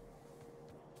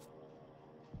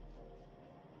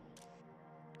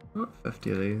 Got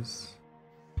 50 of these.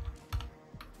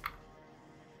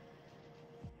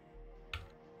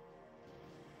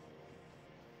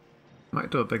 Might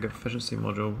do a big efficiency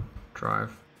module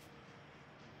drive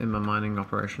in my mining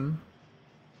operation.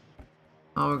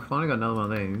 Oh, we've finally got another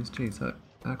one of these. Jeez,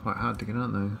 they're quite hard to get,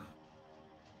 aren't they?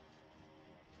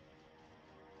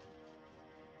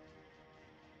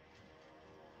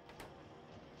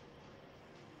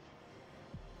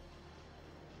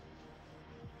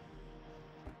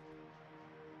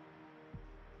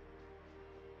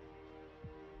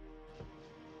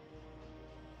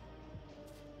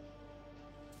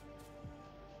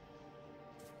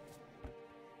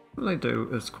 What they do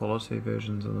is quality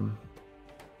versions of them.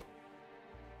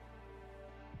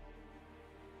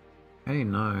 How do you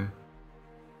know?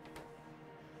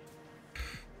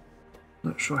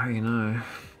 Not sure how you know.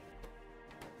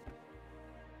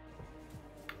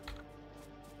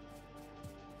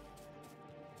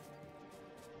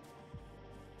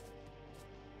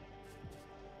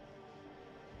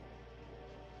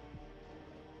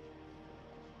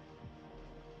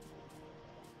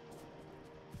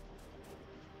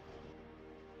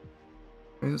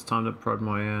 I think it's time to prod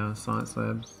my science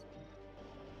labs.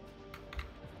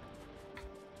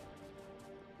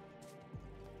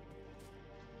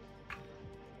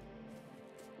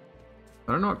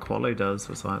 I don't know what quality does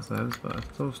for science labs, but I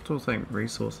still think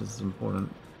resources is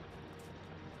important.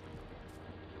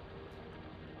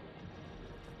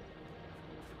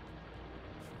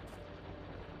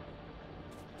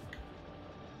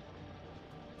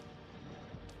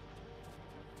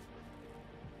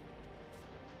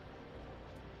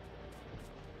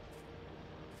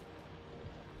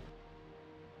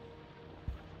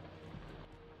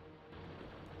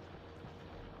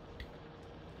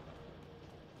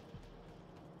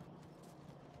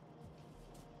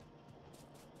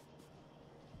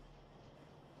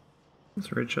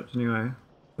 It's red chips anyway.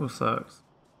 Still sucks.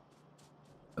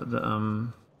 But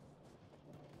the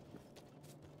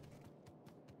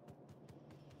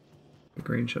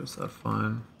green chips are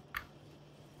fine.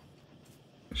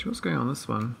 Actually, what's going on this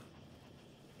one?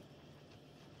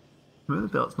 Maybe the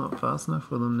belt's not fast enough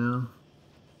for them now.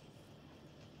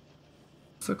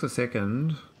 6 a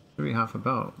second, should be half a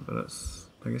belt, but it's,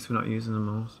 I guess we're not using them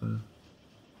all, so.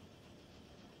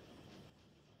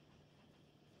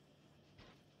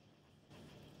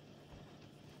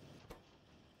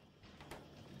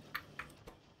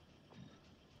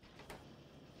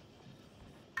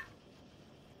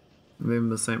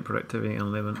 11% productivity and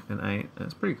 11 and 8.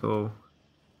 That's pretty cool.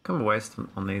 Kind of a waste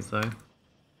on these though.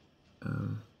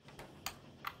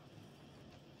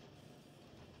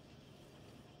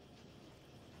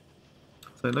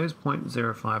 So lose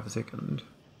 0.05 a second.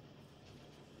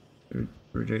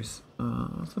 Reduce.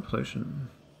 What's the pollution?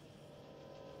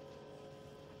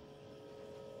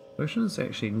 Pollution is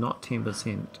actually not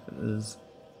 10%. It is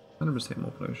 100%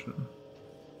 more pollution.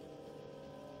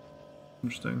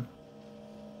 Interesting.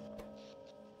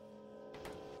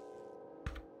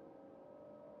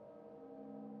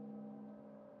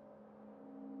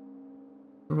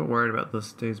 I'm a bit worried about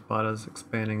these spiders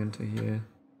expanding into here.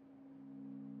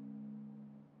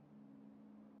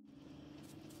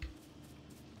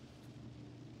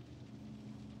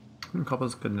 And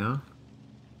copper's good now.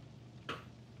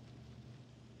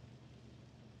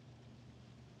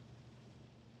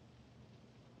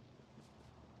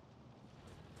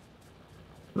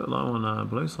 A bit low on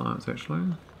blue science actually.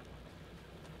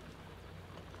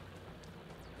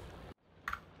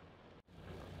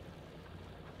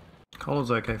 Coal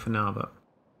is okay for now, but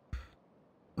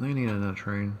I think I need another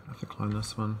train. I have to clone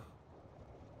this one.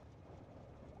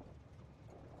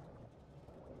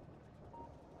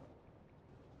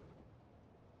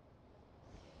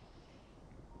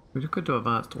 We could do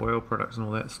advanced oil products and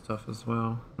all that stuff as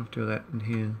well. I'll have to do that in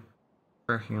here.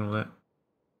 Cracking and all that.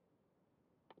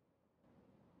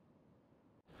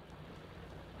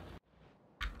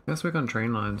 Let's work on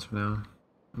train lines for now.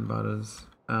 And butters.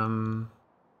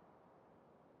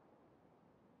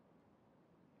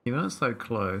 Even though it's so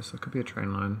close, it could be a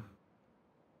train line. When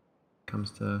it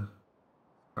comes to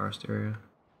forest area.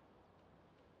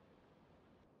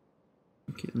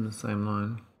 Get in the same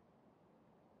line.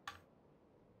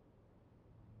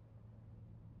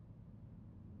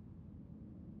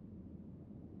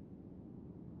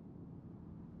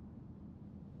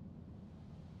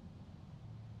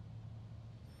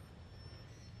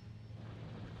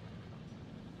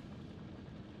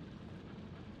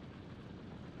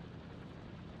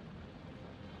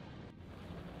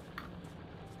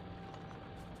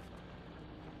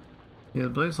 Yeah, the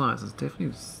blue science is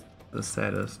definitely the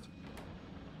saddest.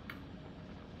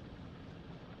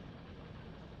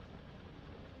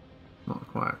 Not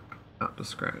quite up to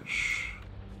scratch.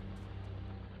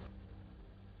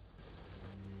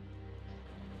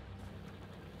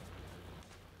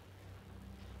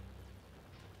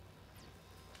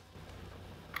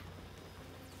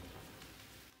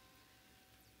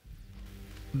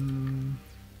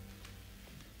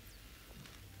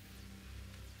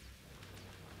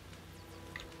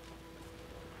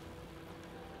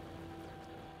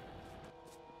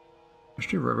 Let's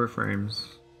do rubber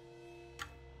frames.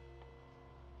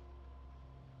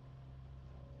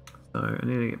 So I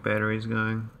need to get batteries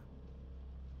going.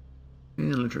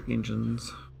 And electric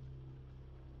engines.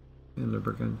 And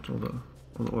lubricant, all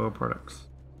the oil products.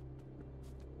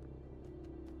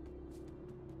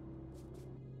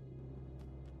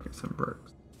 Get some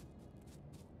bricks.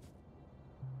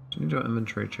 I need to do an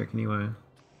inventory check anyway.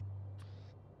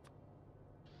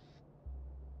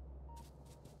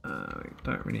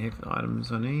 Don't really have the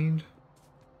items I need.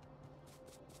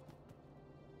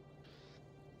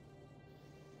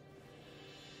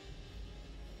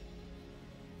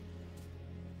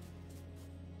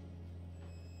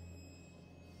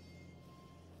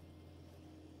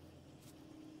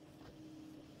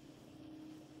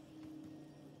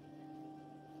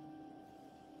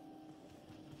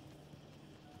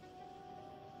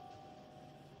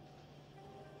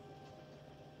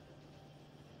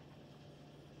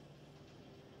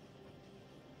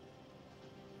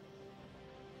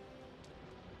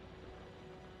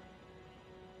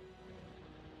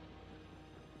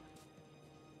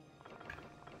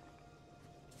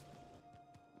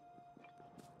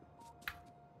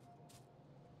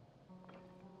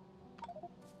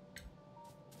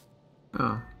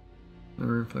 Oh, no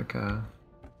room for the car.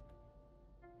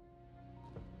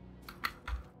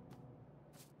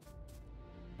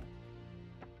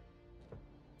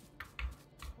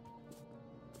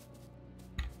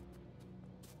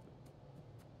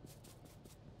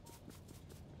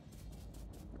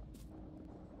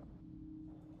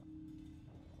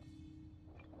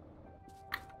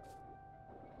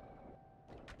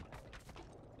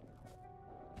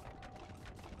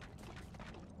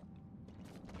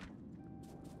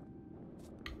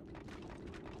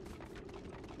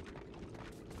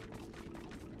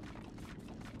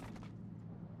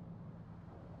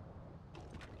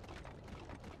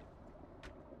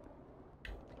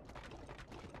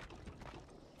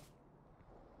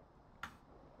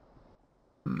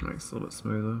 Makes it a little bit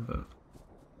smoother, but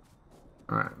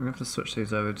alright, we have to switch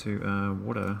these over to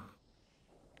water.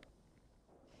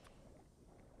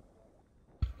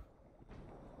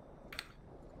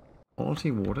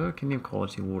 Quality water? Can you have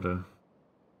quality water?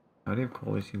 How do you have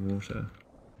quality water?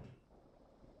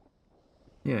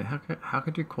 Yeah, how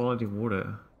could you quality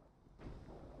water?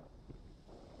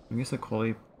 I guess a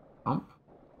quality pump?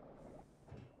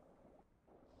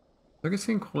 I guess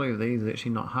getting quality of these is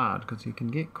actually not hard because you can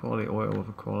get quality oil with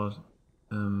a quality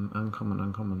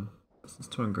uncommon. It's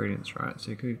 2 ingredients, right?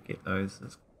 So you could get those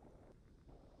as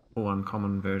all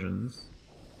uncommon versions.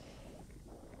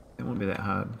 It won't be that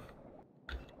hard.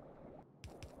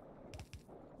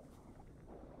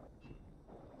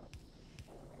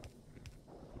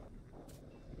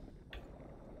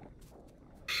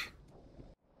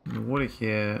 The water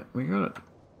here, we got it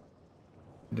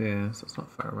there, so it's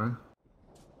not far away.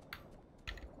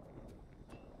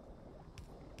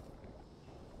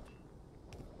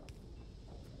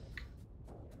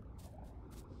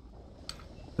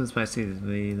 This is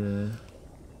basically the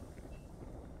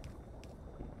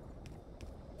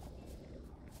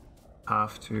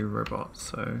path to robots,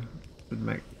 so it would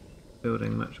make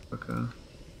building much quicker.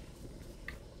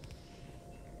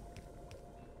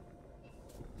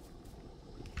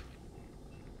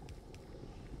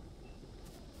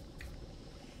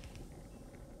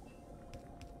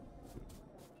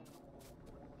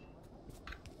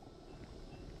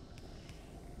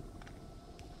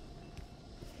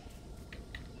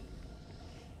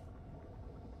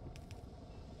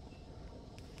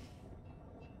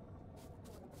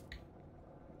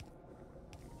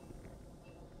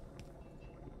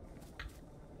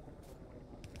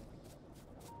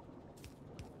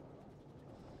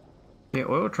 Yeah,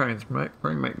 oil trains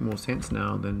probably make more sense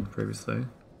now than previously.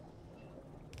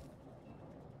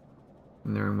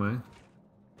 In their own way.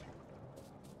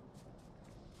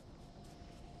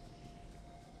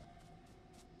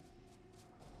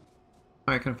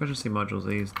 Oh, efficiency modules,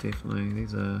 these definitely.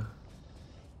 These are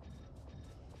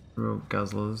real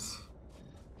guzzlers.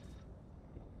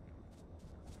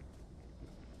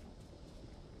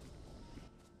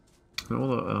 And all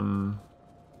the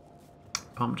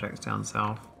pump jacks down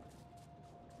south.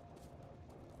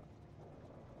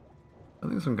 I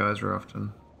think some guys are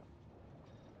often.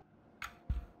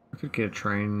 I could get a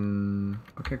train.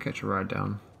 I could catch a ride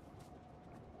down.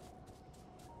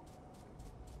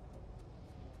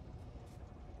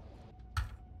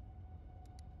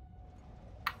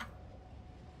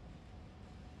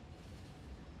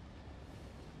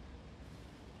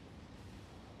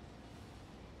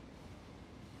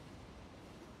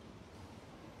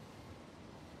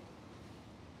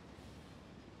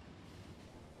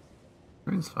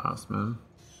 Train's fast, man.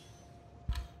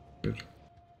 Good.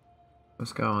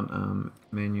 Let's go on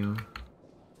manual.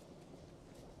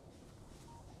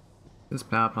 This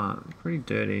power plant, pretty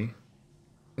dirty.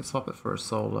 Let's swap it for a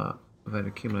solar with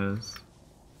accumulators.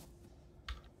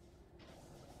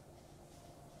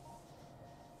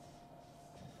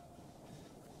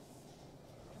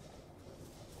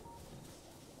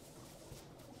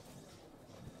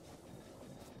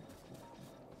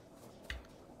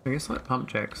 I guess like pump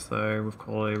jacks though with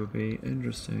quality would be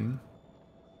interesting.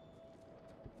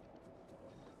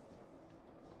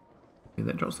 Yeah,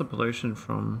 that drops the pollution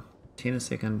from 10 a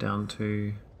second down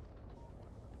to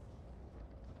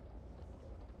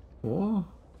 4?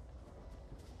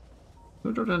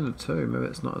 It'll drop down to 2, maybe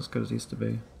it's not as good as it used to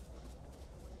be.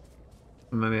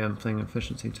 Or maybe I'm thinking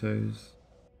efficiency 2s.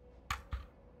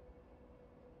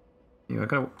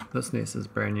 Yeah, this nest is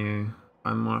brand new.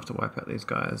 I might have to wipe out these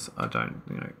guys. I don't,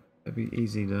 it'd be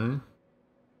easy though.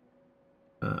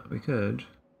 We could.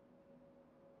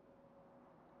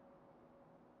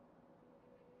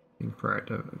 Being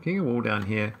proactive. Getting a wall down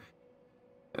here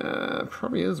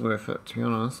probably is worth it, to be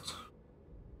honest.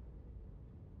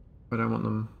 I don't want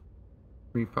them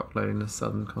repopulating the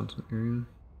southern continent area.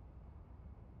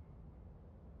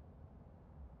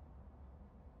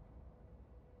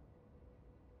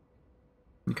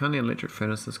 You can't need electric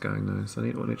furnaces going though, so I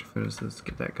need electric furnaces to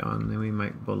get that going. Then we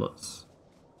make bullets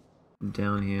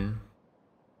down here.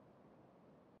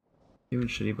 Even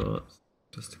shitty bullets,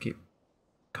 just to keep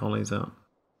collies out.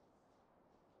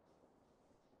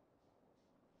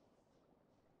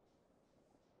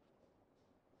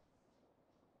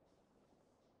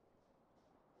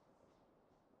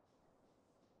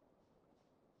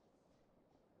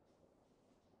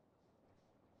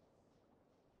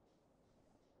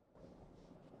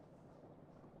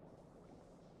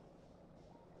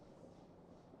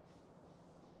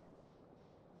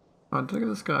 Oh, look at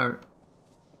this guy.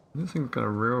 This thing's got a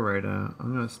real radar.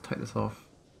 I'm gonna take this off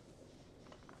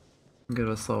and get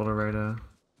a solar radar.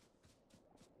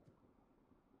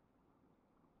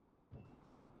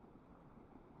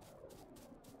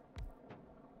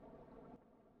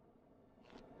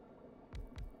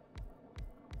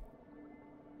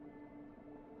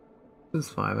 This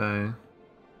is 5A.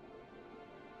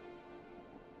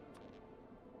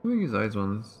 We'll use those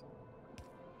ones.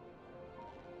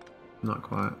 Not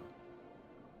quite.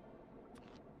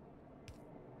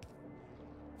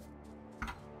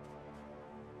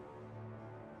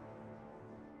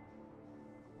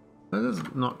 This is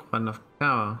not quite enough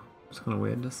power. It's kind of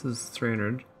weird. This is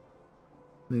 300.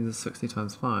 These are 60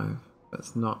 times 5.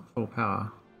 That's not full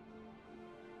power.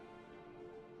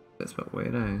 That's a bit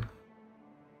weird, eh?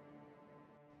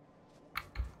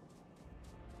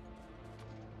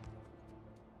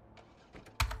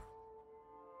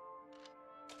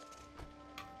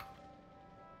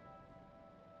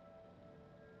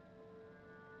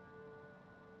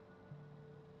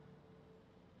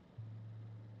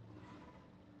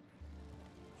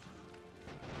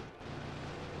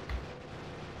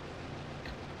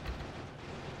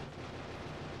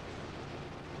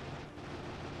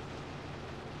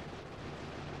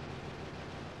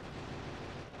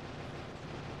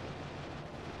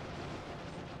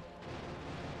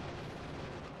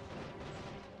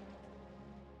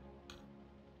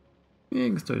 Yeah,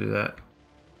 you can still do that.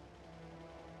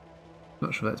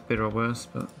 Not sure that's better or worse,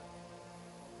 but...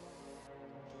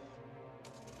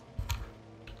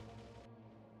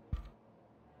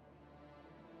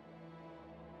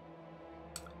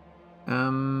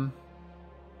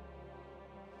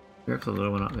 Go for the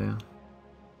little one up there.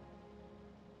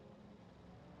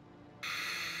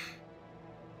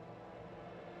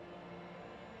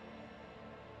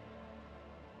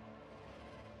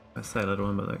 I say little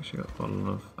one, but they actually got quite a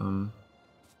lot of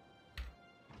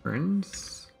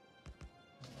friends.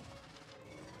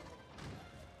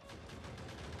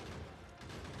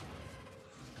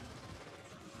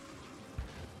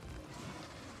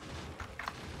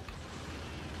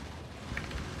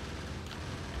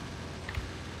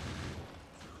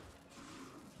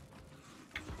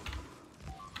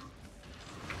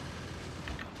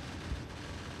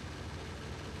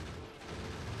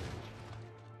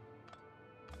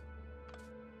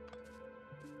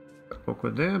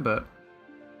 Awkward there, but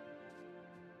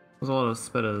there's a lot of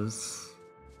spitters.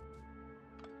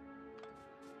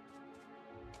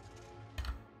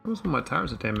 Also, my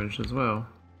turrets are damaged as well.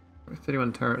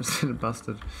 31 turrets that are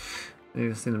busted. I need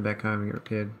to send them back home and get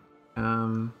repaired.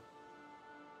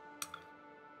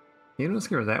 Yeah, let's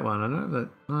get rid of that one. I know that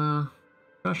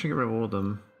I should get rid of all of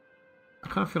them. I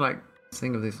kind of feel like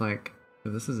seeing of these, like,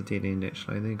 if this is a dead end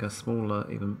actually, then you got smaller,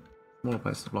 even smaller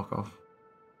place to block off.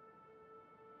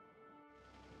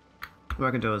 What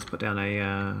I can do is put down a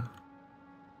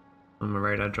on my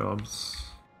radar jobs.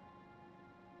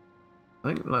 I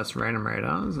think less random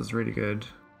radars is really good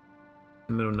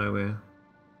in the middle of nowhere.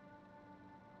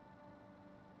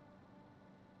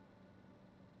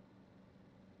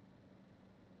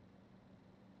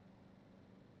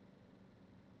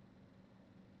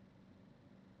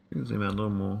 Zoom out a little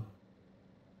more.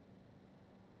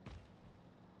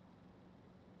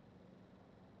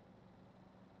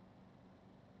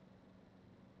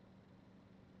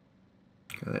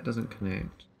 Okay, that doesn't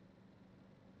connect.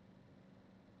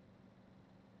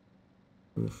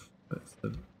 Oof, that's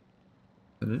the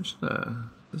peninsula.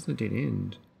 This is a dead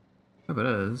end. Oh, it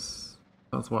is.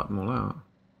 Let's wipe them all out.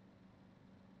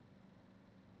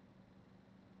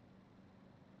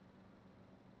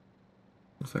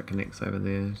 Looks like it connects over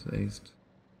there to the east.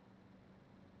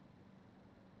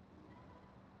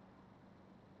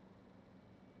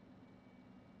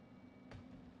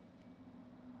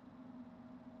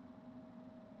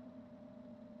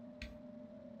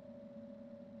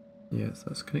 Yeah, so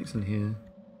this connects in here.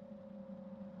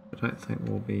 I don't think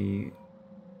will be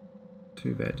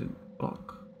too bad to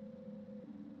block.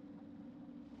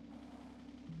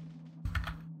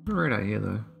 Right out here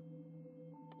though.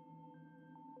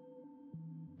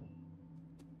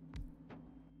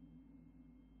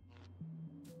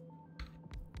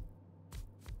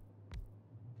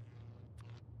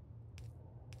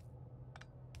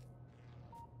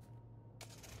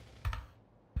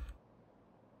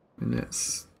 And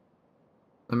that's,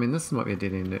 I mean, this might be a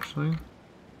dead end actually.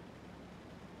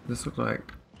 This looked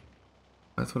like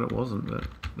that's what it wasn't, but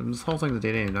this whole thing's a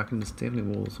dead end. I can just definitely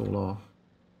wall this all off.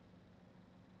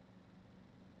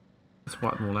 Just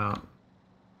wipe them all out.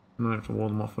 I don't have to wall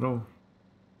them off at all.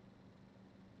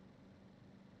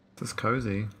 It's just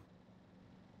cozy.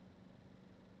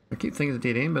 I keep thinking it's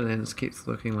a dead end, but then it keeps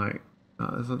looking like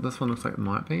this one looks like it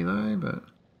might be though, but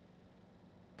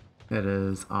it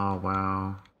is. Oh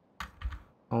wow.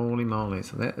 Holy moly,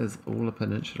 so that is all a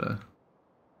peninsula.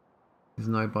 There's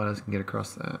no biters can get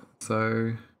across that.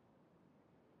 So,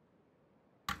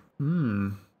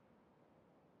 something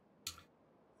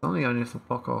I need to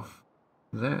block off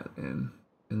that then.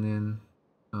 and then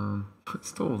it's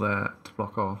still there to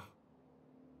block off.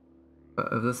 But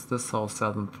if this whole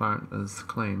southern front is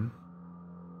clean,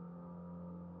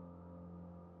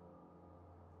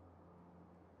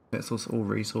 that's also all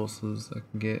resources I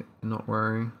can get and not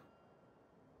worry.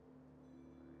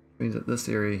 Means that this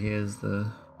area here is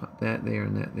that there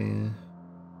and that there.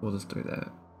 We'll just do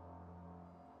that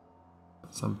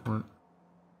at some point.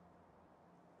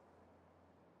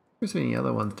 There's any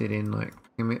other ones dead end, like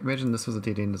imagine this was a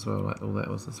dead end as well, like all that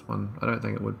was this one. I don't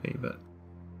think it would be, but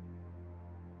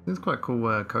it's quite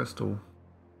cool coastal.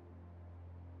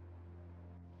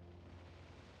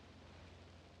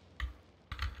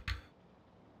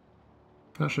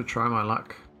 I should try my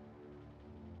luck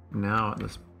now at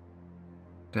this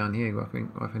down here,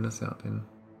 wiping this out then.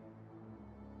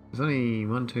 There's only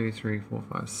 1, 2, 3, 4,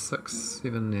 5, 6,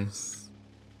 7 nests.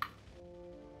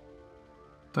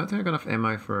 Don't think I got enough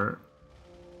ammo for it.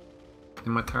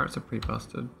 And my turrets are pretty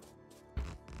busted.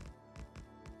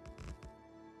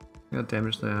 Got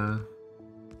damage there.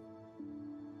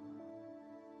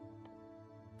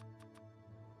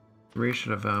 Really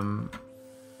should have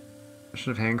I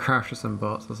should have handcrafted some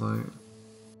bots or something.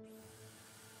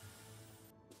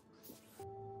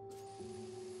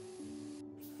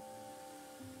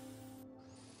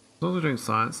 I was also doing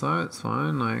science though, it's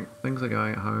fine, like things are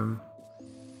going at home.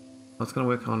 I was gonna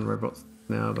work on robots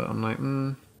now, but I'm like,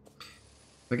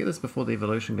 if I get this before the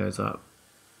evolution goes up,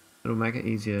 it'll make it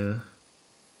easier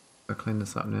if I clean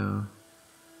this up now.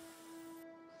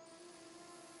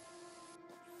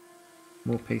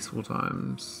 More peaceful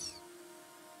times.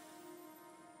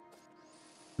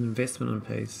 Investment in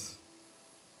peace.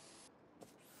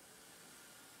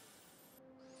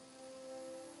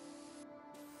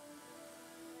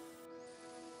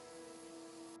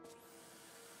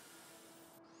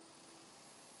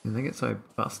 And they get so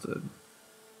busted.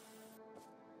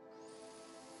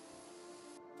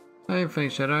 Hey,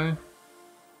 Infinity Shadow.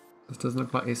 This doesn't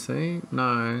look like SC?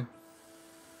 No.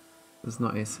 This is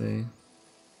not SC.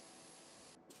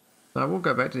 So I will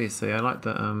go back to SC. I like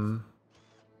the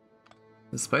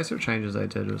space route changes they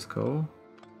did was cool.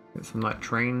 Get some like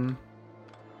train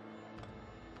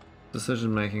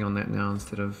decision making on that now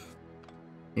instead of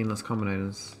endless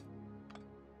combinators.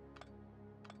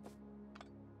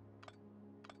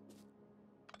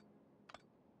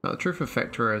 But the truth of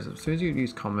Factorio is, as soon as you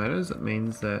use combinators, it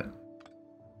means that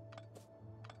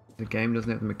the game doesn't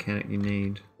have the mechanic you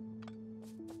need,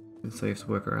 and so you have to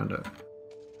work around it.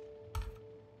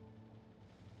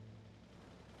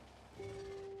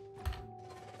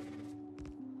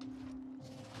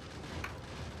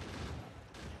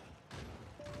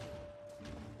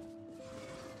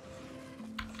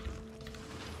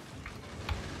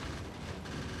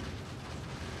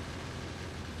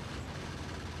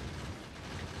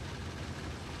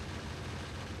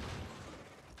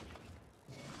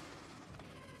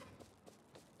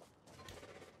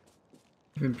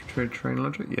 Infantry train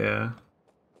logic? Yeah.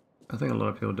 I think a lot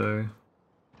of people do.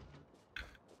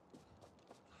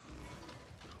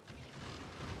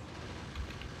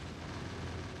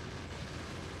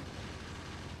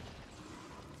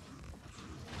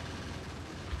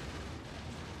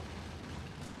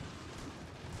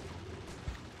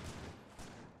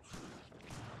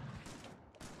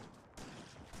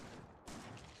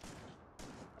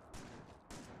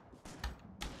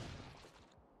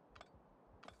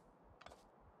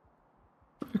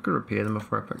 I could repair them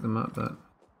before I pick them up, but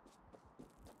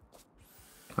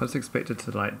I just expected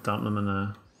to like dump them in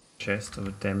a chest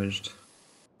of damaged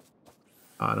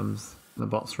items and the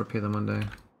bots repair them one day.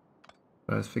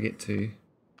 But I just forget to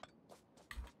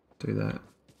do that.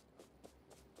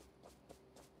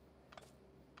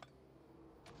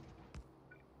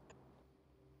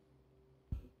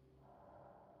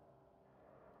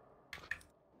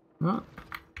 What?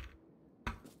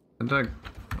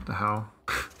 What the hell?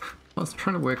 I was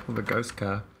trying to work with a ghost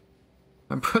car.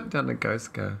 I put down a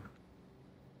ghost car.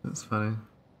 That's funny.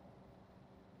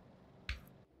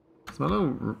 It's my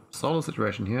little solar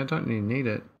situation here. I don't really need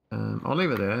it. I'll leave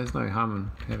it there. There's no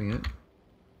harm in having it.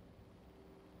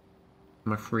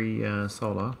 My free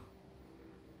solar.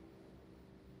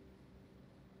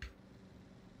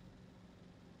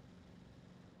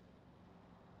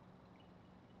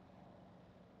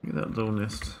 Get that little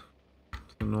nest to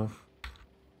the north.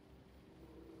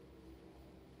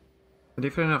 I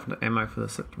definitely don't have enough ammo for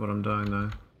this, what I'm doing though.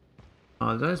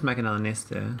 Oh, did I just make another nest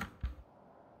there?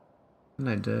 And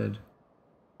I did.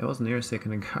 It wasn't there a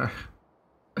second ago.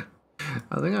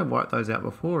 I think I wiped those out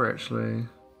before actually.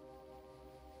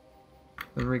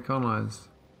 They're recolonized.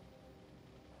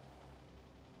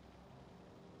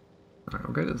 Alright,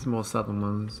 I'll go to some more southern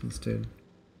ones instead.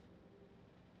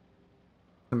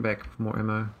 Come back for more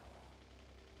ammo.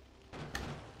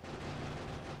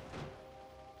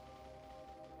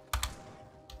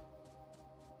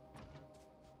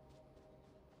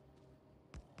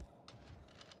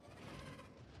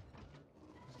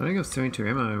 I think I have 72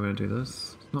 ammo when I do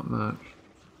this. It's not much.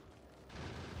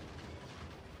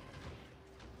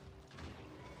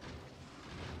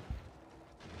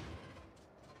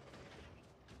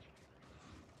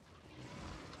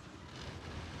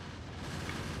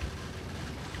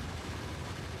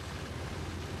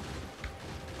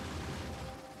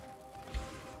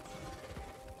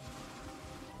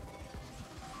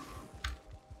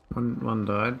 One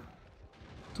died.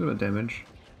 It's a bit of damage.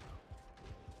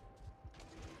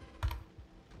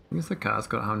 I guess the car's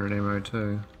got 100 ammo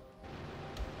too.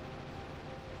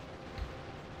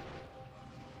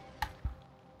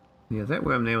 Yeah, that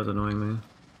worm there was annoying me.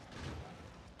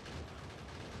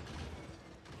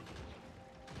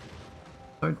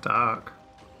 So dark.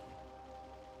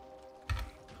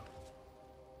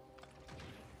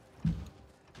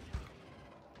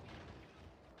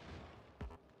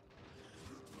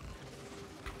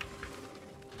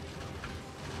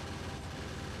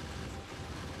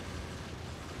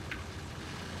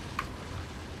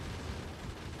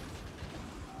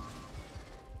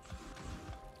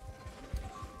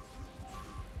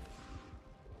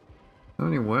 So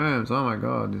many worms, oh my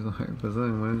god, there's like a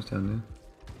bazillion worms down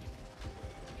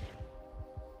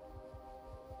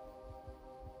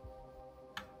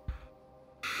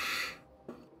there.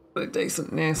 But a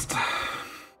decent nest.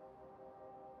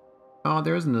 Oh,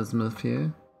 there is an azimuth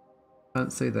here. I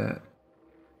don't see that.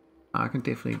 I can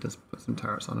definitely just put some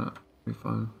turrets on it. It'll be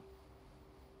fine.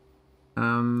 I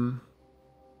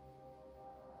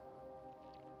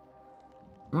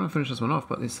want to finish this one off,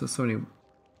 but there's so many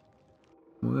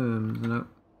worms in it.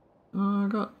 Oh,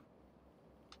 I've got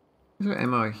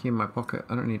ammo here in my pocket.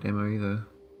 I don't need ammo either.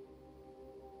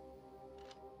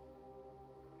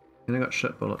 And I got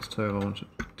shit bullets too if I want to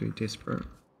do desperate.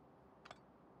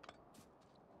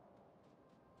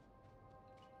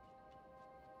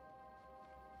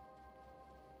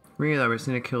 Really though, we just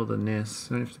need to kill the nests.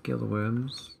 We don't have to kill the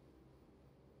worms.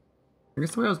 I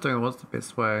guess the way I was doing it was the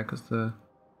best way, because the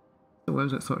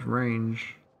worms got so much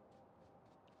range.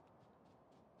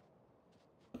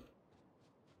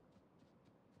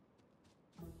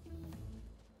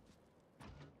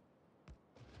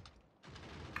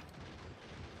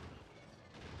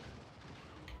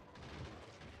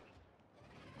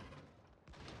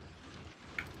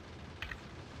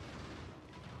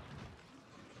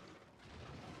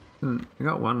 I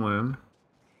got one worm.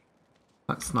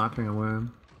 Like sniping a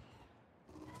worm.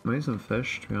 Maybe some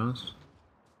fish, to be honest.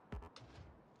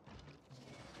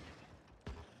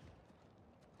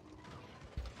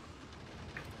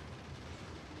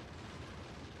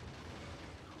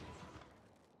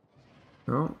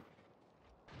 Cool.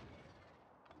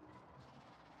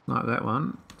 Snipe that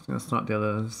one. I'm gonna snipe the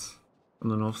others on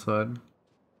the north side.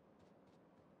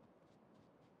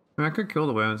 I mean, I could kill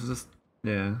the worms, it's just,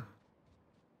 yeah.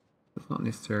 It's not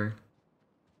necessary.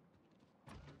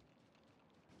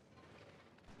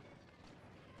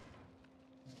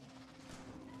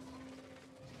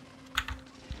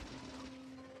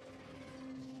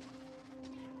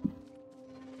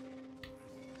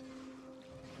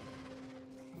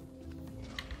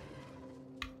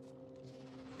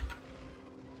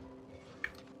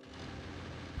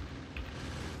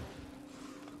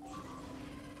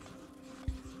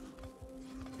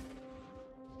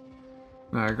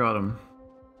 No, I got him.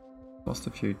 Lost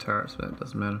a few turrets, but it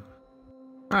doesn't matter.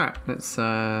 Alright, let's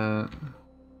I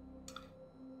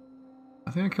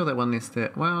think I killed that one nest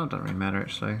there. Well, it doesn't really matter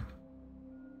actually.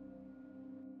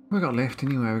 What we got left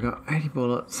anyway? We got 80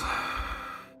 bullets. I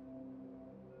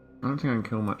don't think I can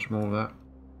kill much more of that.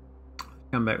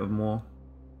 Come back with more.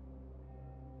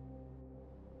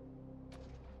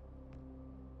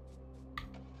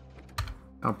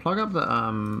 I'll plug up the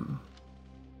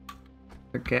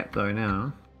gap though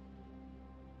now.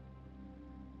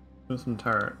 There's some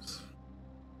turrets.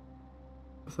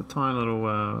 It's a tiny little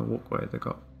walkway they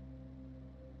got,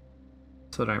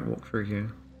 so I don't walk through here.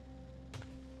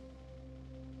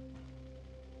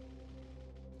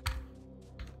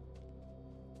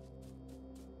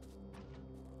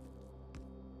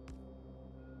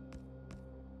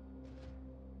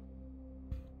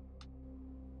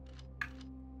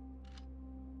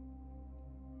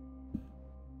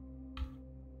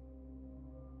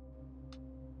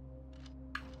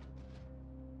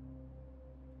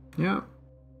 Yeah,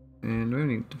 and do we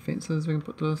have any defences we can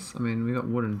put to this? I mean, we got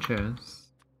wooden chests.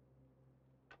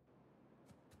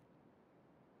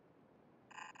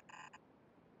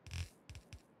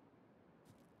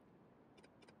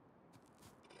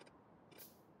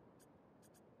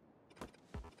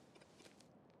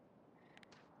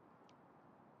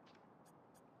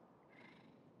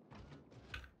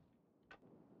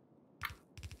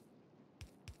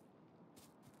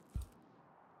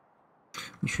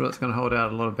 I'm sure it's going to hold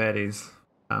out a lot of baddies.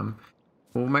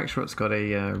 We'll make sure it's got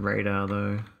a radar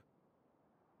though.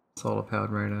 Solar powered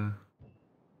radar.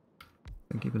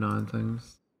 And keep an eye on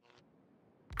things.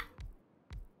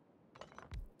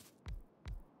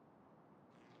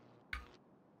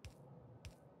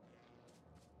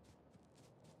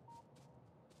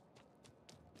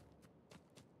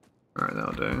 Alright,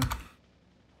 that'll do.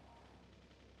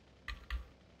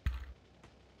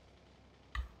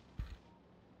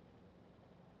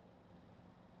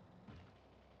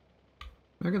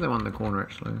 Look at that one in the corner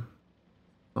actually.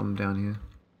 I'm down here.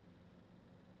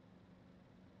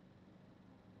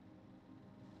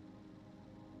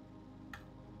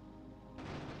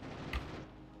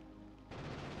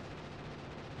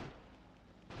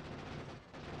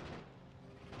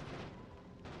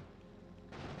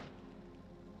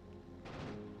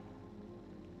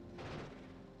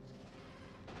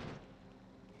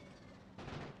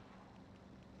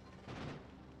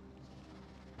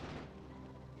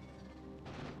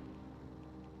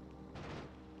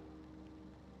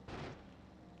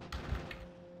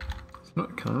 It's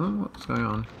not killing them? What's going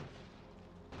on?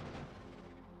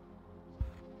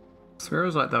 I swear it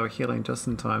was like they were healing just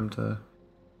in time to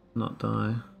not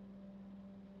die.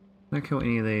 Don't kill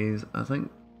any of these. I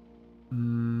think...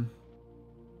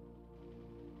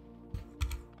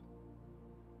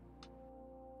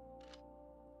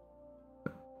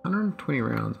 120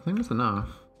 rounds. I think that's enough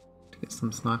to get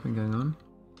some sniping going on.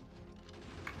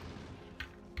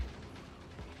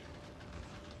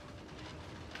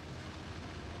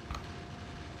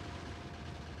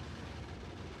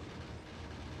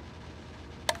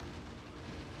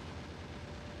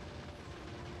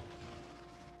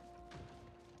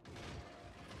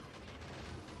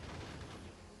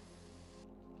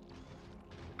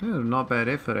 Yeah, not bad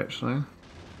effort actually.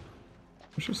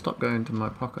 I should stop going to my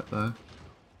pocket though.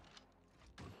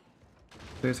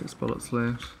 36 bullets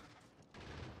left.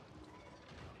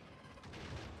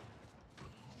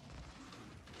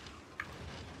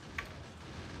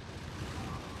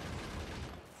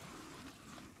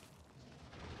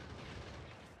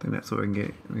 I think that's what we can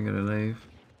get. We're gonna leave.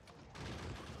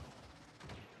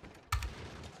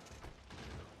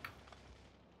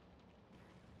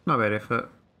 Not bad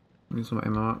effort. Use some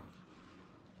ammo up.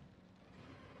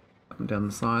 Up and down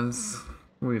the sides.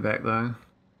 We'll be back though.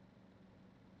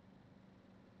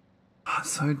 Oh, it's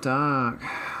so dark.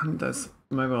 I need those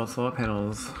mobile solar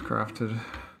panels crafted. I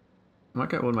might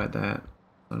go automate that.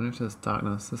 I don't know if there's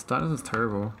darkness. This darkness is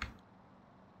terrible.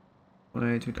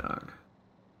 Way too dark.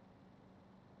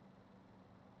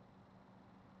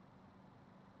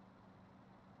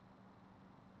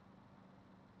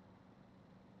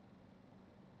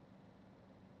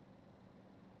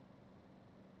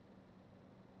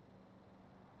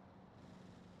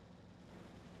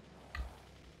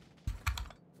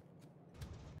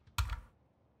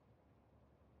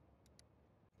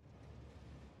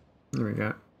 There we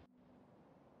go.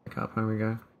 Back up, home we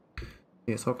go.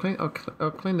 Yeah, so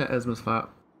I'll clean that azimuth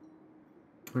up.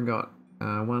 We got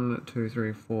 1, 2,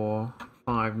 3, 4,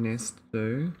 5 nests to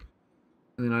do,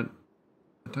 and then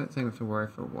I don't think I have to worry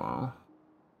for a while,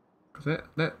 because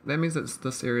that means that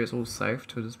this area is all safe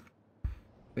to just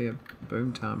be a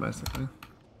boom town basically.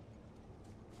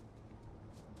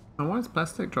 Oh, why is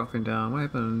plastic dropping down? What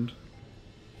happened?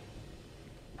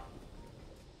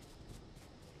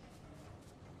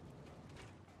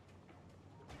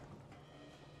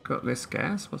 Got less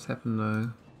gas? What's happened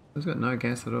though? It's got no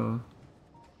gas at all.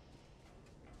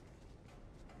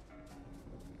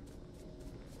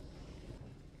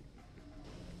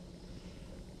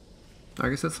 I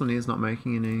guess this one is not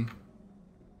making any.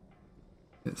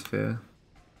 That's fair.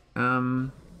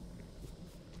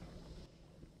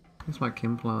 Here's my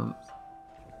chem plants.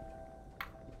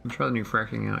 I'll try the new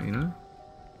fracking out, you know?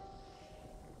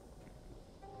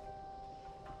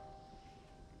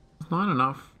 It's not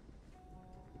enough.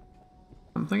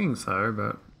 I'm thinking so,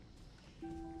 but I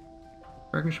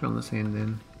reckon it should be on this end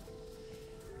then.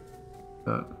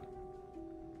 But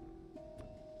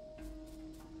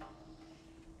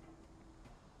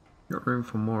got room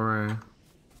for more.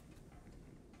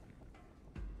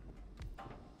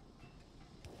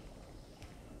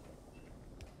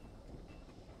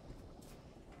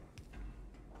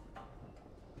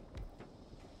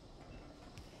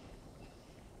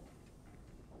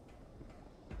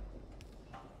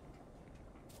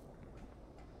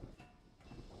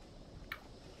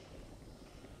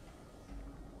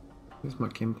 Here's my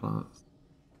chem plants.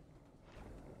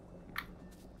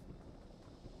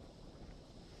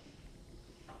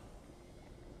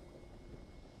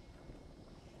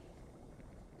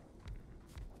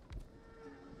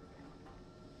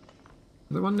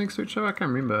 Is there one next to each other? I can't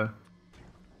remember.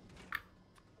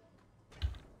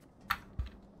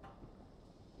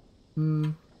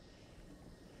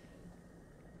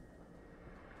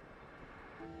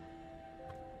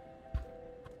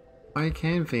 I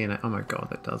can VN it. Oh my god,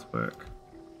 that does work.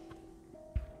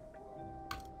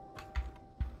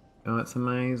 Oh, it's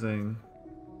amazing.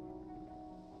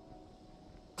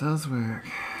 It does work.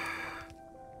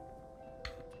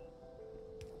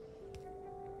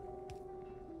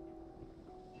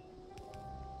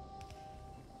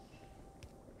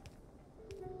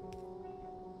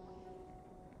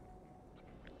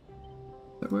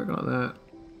 Does it work like that?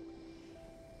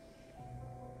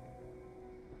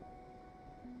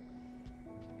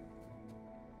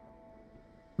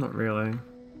 Not really.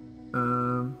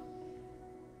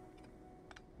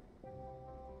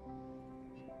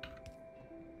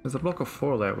 There's a block of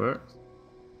 4 that works.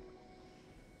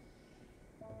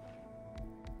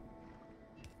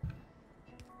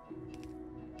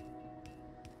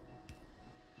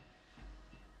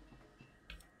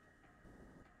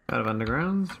 Out of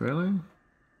undergrounds, really?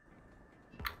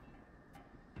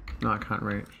 No, I can't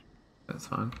reach. That's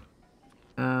fine.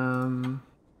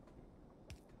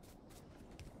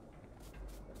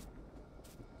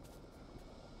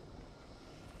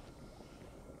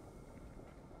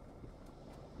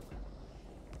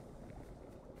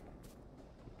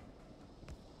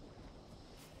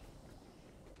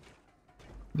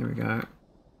 There we go.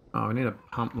 Oh, we need a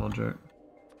pump logic.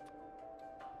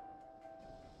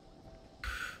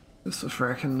 This is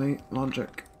fracking neat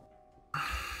logic.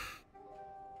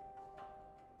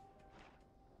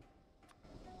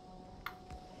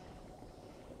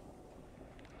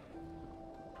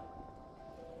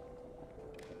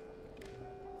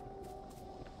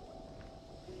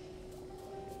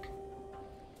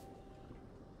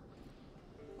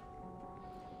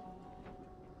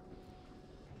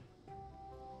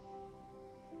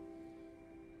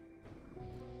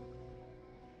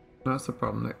 That's the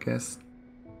problem, that gas.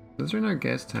 Is there no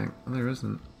gas tank? Oh, there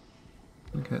isn't.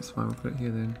 Okay, it's fine, we'll put it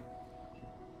here then.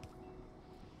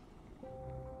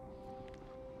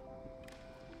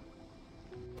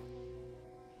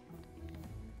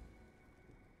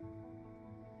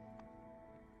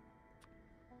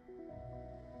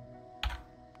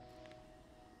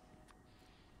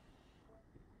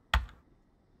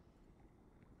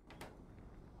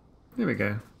 There we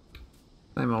go.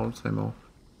 Same old, same old.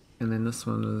 And then this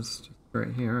one is just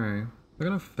right here, eh? They're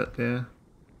gonna fit there.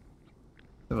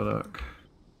 Have a look.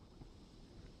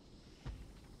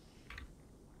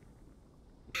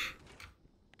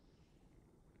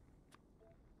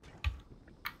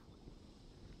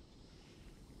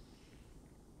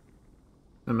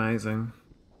 Amazing.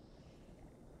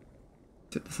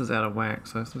 This is out of whack,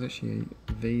 so this is actually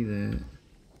a V there.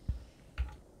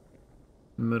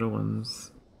 The middle one's,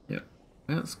 yep,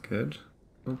 that's good.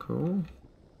 Cool, cool.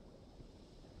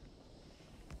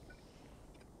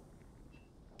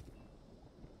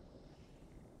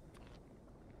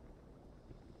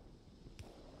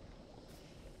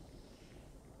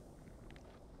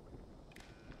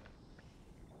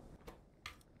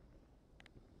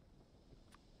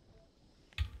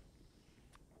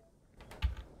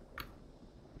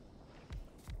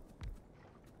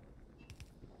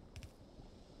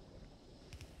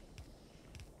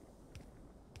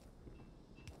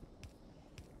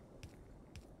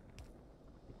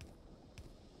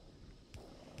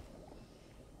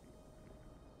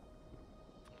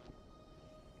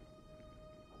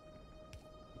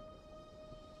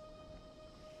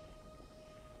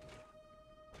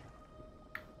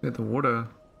 Get the water.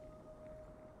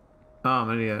 Oh,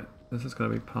 I'm an idiot. This is going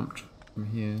to be pumped from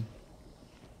here.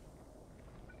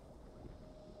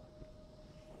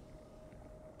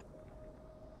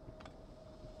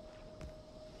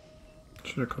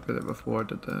 Should have copied that before I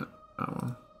did that. Oh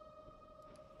well.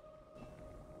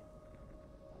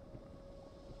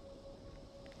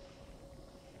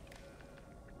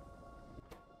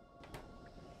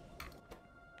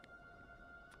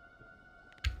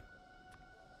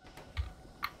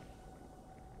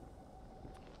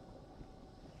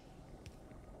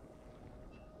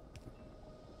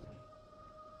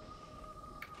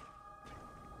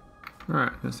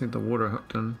 Alright, let's get the water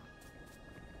hooked in.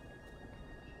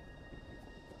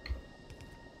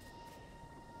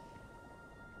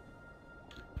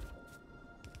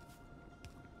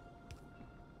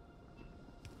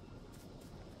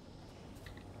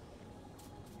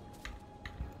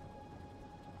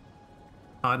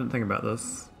 Oh, I didn't think about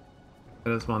this.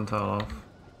 It is one tile off.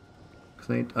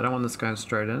 I don't want this going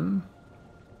straight in.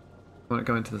 I want it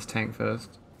going to this tank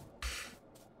first.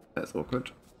 That's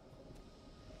awkward.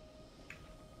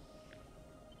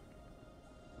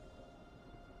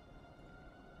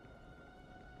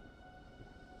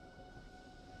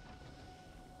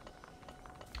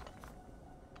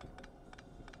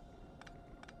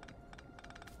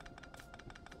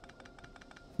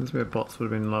 This is where bots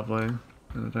would have been lovely,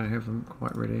 and I don't have them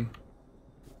quite ready.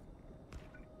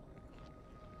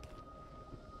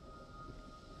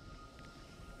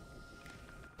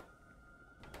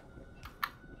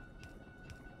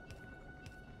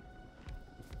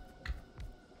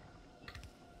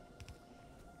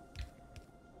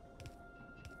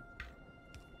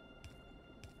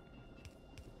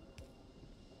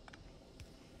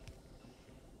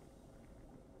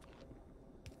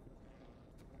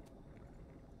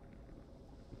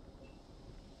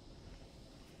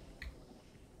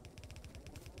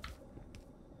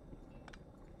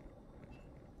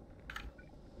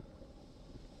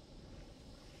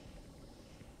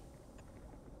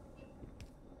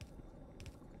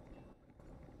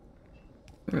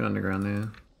 Maybe underground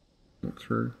there. Walk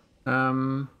through.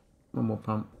 One more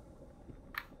pump.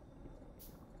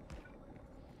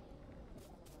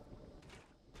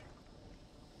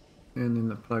 And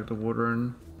then plug the water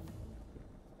in.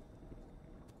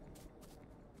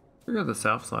 We'll go to the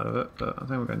south side of it, but I think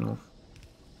we'll go north.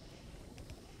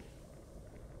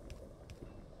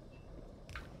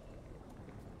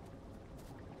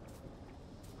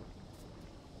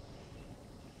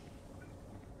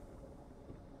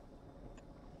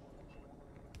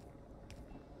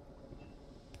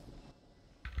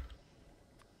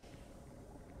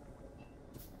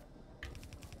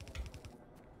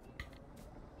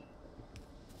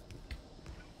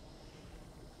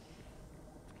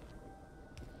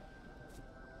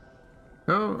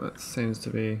 Oh, that seems to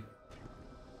be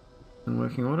in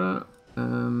working order.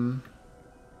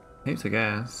 Heaps of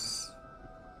gas.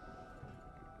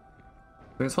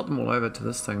 We can swap them all over to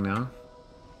this thing now.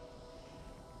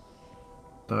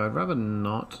 Though I'd rather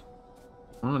not.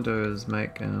 What I want to do is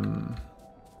make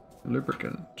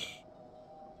lubricant.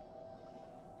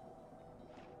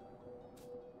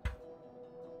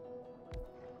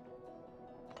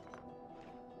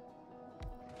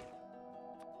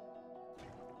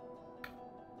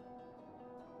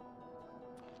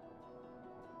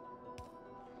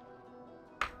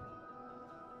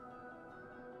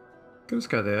 Could just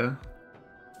go there.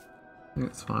 I think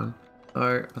it's fine.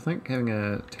 So I think having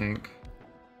a tank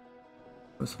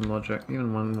with some logic,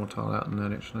 even one more tile out than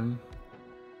that actually.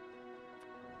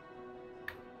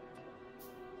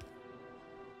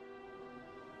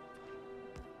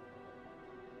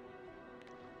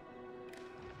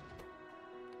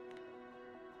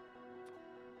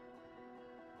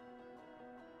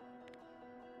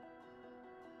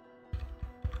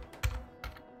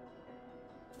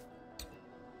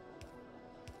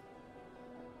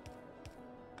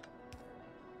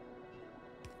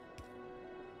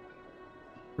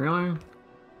 Really?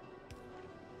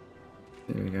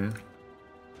 There we go.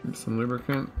 Some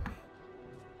lubricant.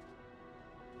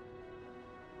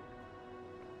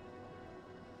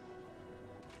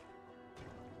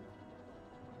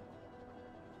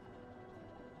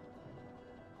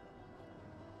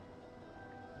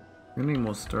 We need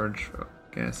more storage for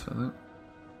gas, I think.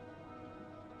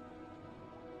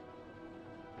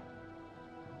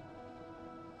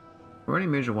 We already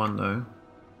measure one though.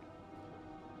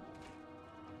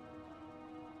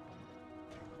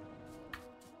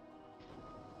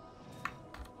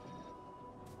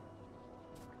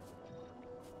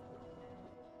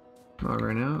 I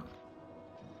ran out.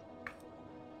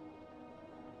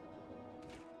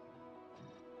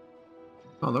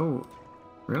 Oh, though.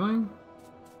 Really?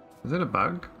 Is that a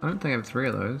bug? I don't think I have 3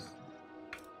 of those.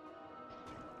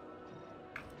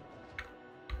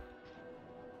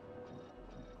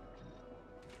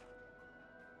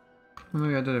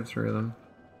 Maybe I did have 3 of them.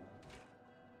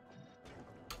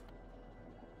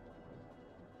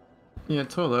 Yeah,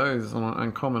 2 of those on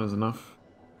uncommon is enough.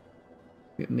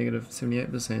 Get negative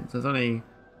 78%. So it's only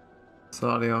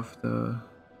slightly off the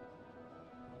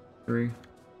 3.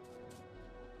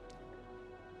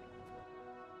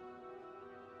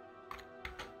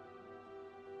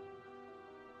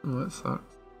 Oh, that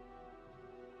sucks.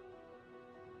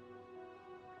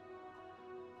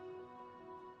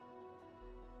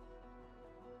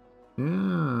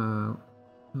 Yeah.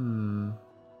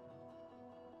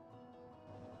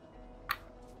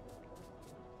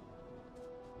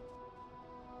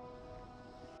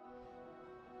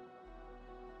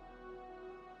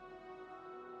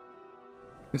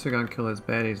 Guess we're gonna kill those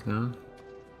baddies now.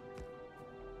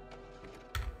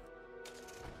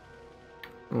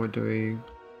 Or do we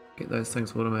get those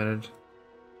things automated?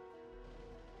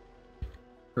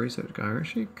 Research going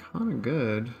actually kind of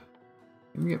good.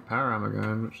 You can get power armor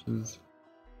going, which is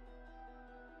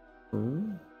cool.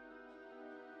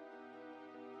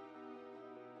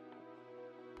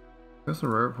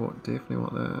 Personal row report, definitely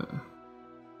want that.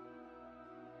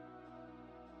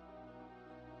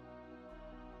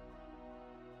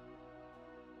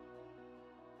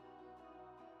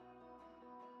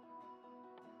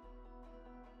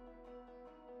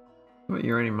 What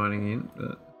you're only mining in,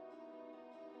 but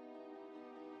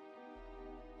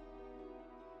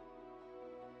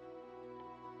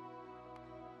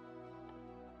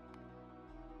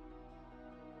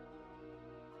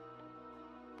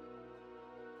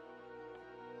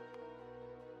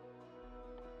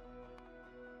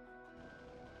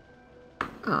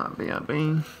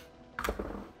BRB.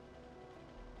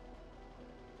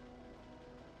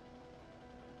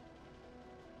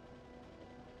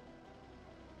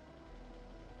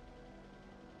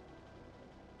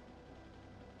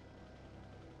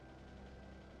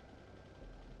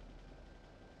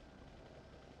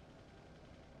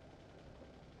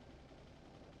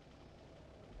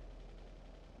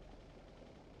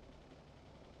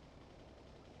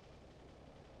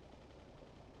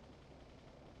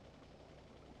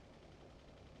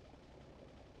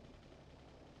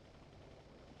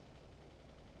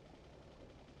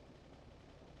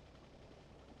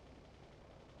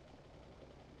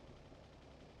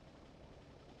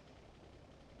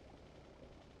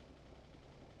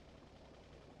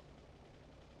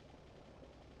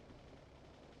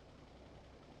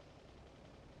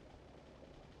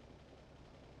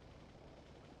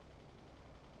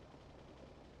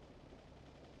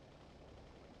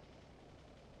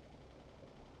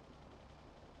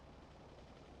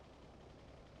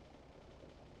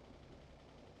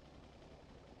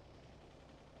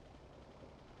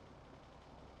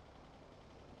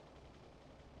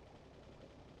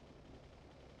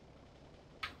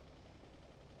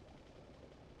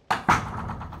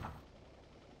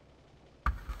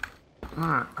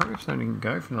 Alright, probably just only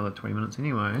go for another 20 minutes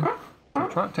anyway. I'll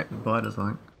try to take the gliders, I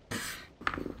think.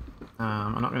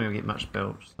 I'm not going to get much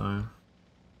built, so...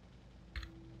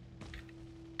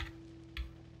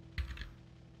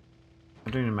 I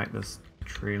do need to make this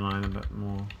tree line a bit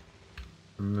more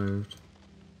removed.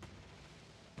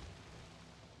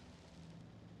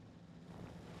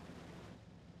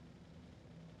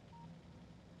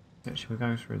 Actually, we're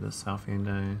going through the south end,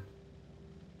 eh?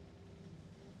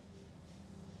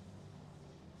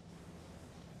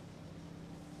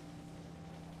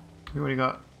 We already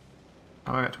got...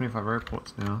 Oh, I got 25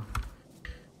 airports now.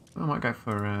 I might go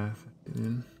for 50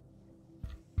 then.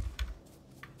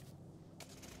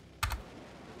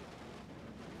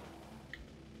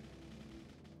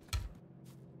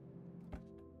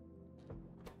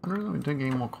 I don't really don't get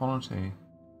any more quality.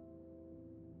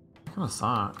 It kinda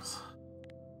sucks.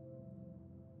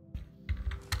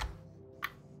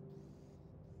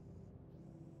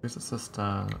 I guess it's just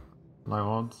low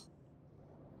odds.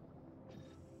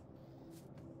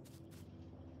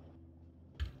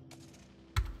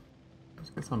 Let's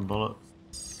get some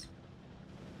bullets.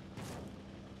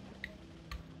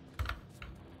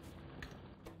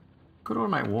 Could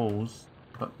automate walls,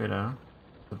 but better.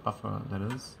 The buffer, that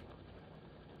is.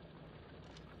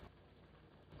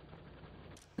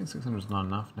 I think 600 is not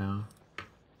enough now.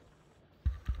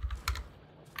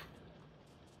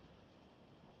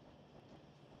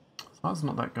 It's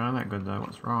not that going that good though,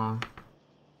 what's wrong?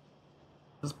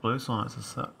 This blue silencer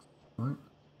sucks, right?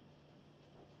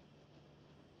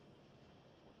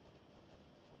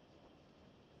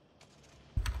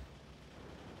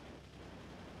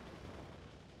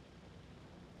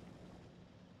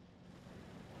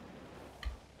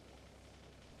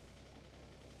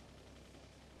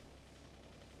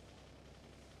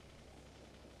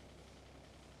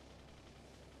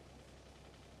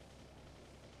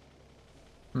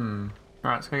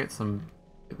 Alright, let's go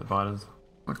get the vitals.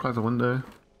 I'll close the window.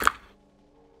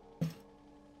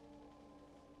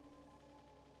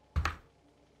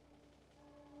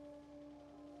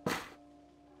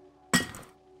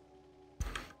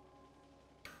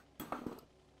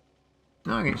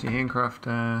 Now I get your handcraft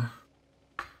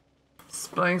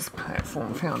space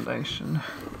platform foundation.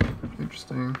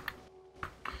 Interesting.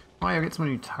 Oh yeah, I get some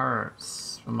new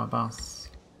turrets from my bus.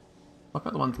 What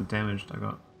about the ones that damaged I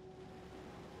got?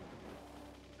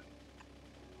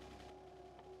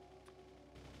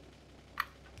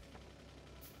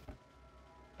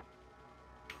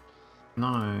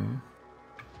 No.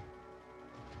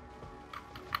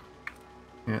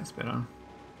 Yeah, it's better.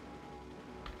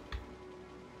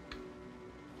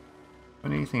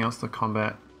 Anything else to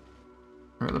combat?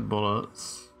 Got the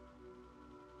bullets.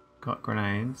 Got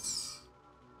grenades.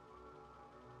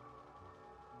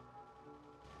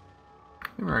 I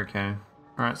think we're okay.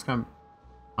 Alright, let's go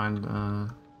find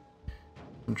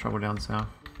some trouble down south.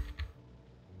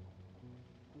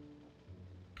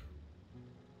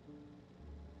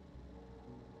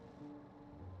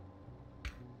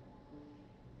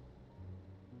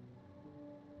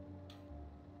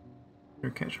 Go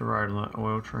catch a ride on that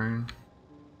oil train.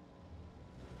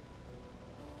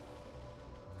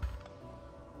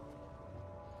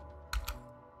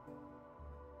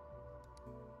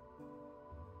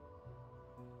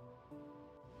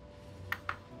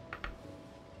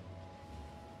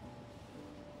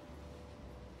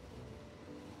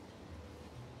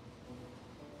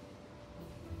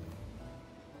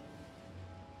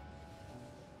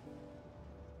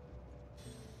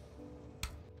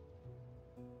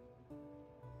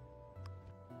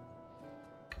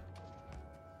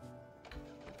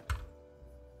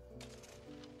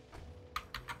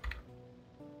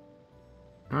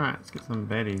 Alright, let's get some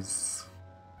baddies.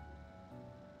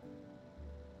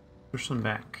 Push them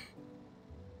back.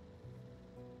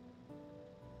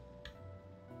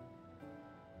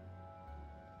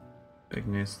 Big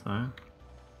nest though.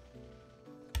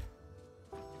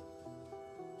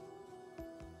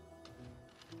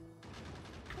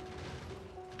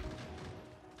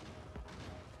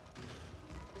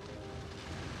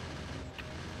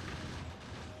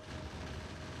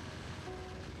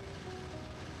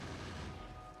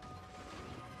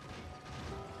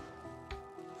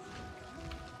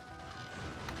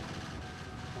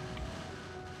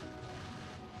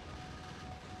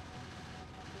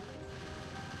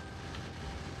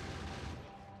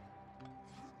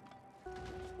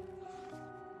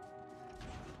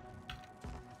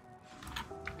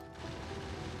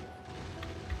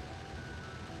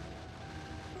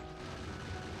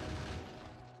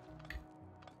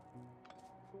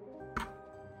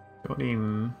 Got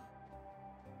him.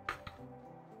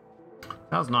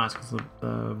 That was nice because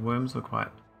the worms were quite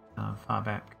far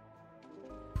back.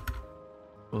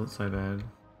 Wasn't so bad.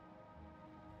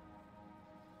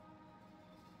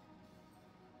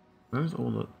 Where's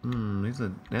all the?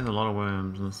 There's a lot of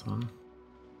worms in this one.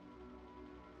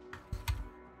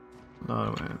 A lot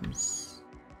of worms.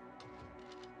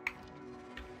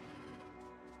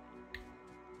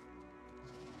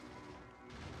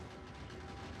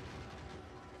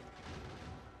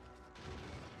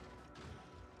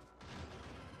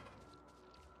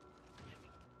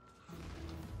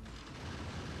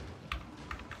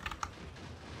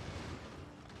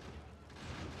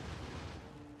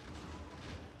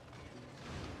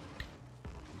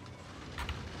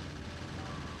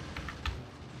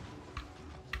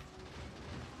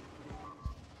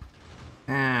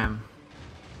 Damn.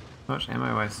 So much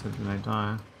ammo wasted when they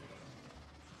die.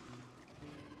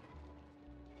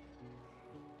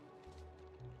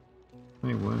 How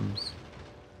many worms?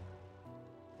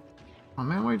 Oh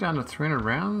man, we're down to 300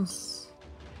 rounds?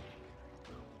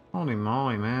 Holy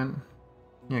moly, man.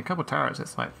 Yeah, a couple turrets,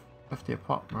 it's like 50 a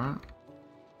pop, right?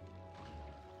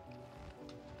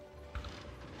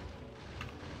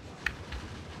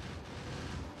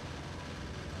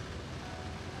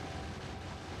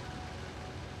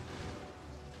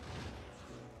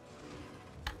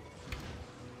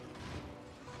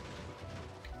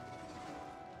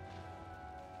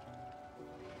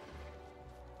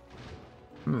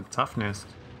 Tough nest.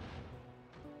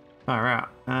 Far out.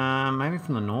 Maybe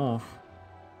from the north.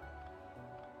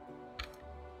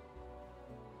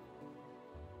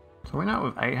 So we went out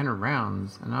with 800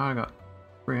 rounds, and now I got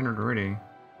 300 already.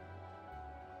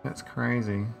 That's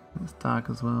crazy. It's dark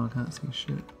as well, I can't see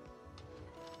shit.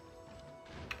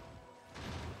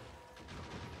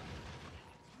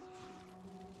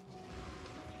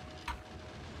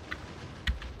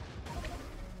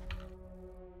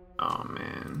 Oh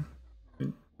man.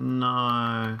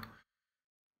 No.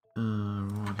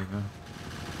 Whatever.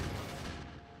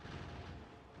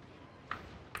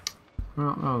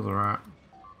 Well, that was alright.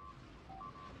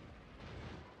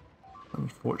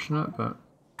 Unfortunate, but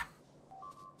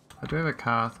I do have a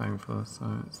car thing for this,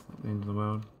 so it's not the end of the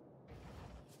world.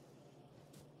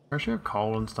 I actually have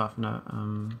coal and stuff in that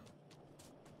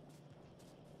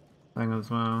thing as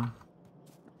well.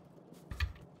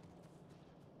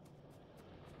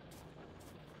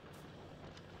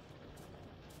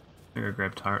 I'm gonna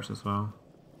grab turrets as well.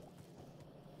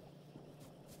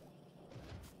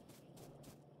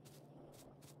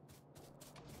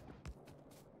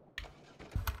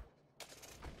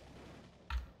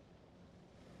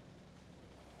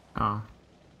 Oh.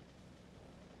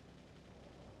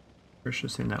 We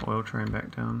should send that oil train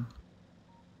back down.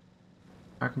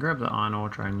 I can grab the iron ore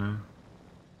train though.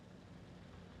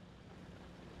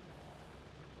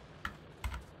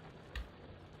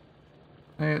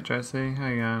 Hey Josie, how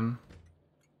you going?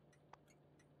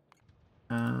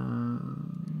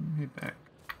 Head back.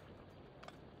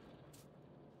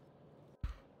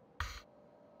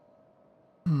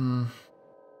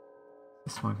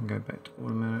 This one can go back to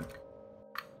automatic.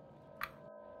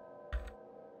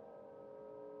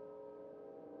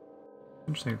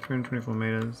 Interesting, 324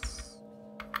 meters.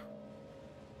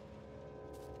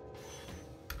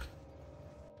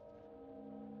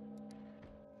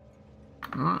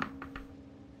 Alright.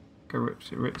 Go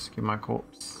rescue my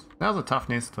corpse. That was a tough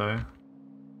nest though,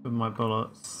 with my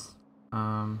bullets.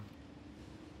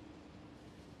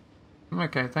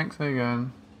 Okay, thanks, how you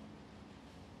going?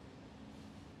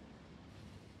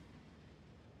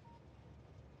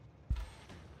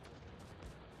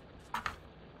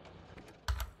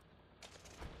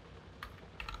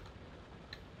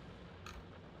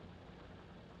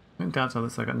 I think downside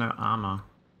looks like I got no armor.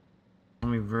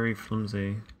 Only very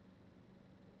flimsy.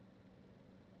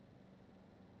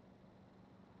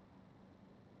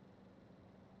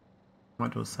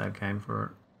 Might do a save game for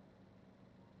it.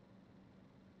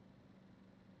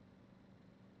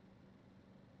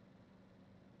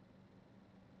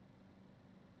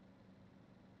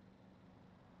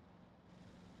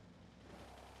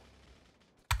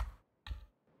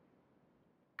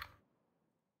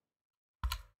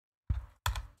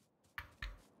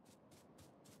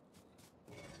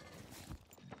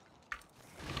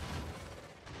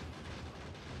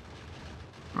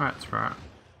 Right, that's right.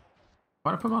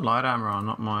 Why'd I put my light armor on,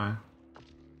 not my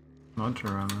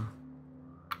modular armor?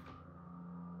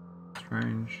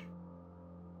 Strange.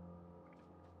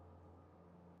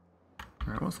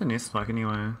 Alright, what's the nest like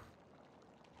anyway?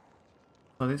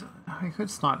 So these, I could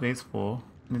snipe these four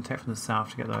and then attack from the south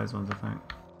to get those ones, I think.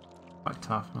 Quite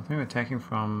tough. I think we're attacking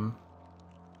from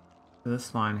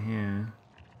this line here.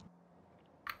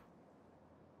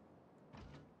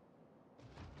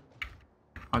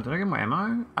 Oh, did I get my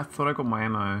ammo? I thought I got my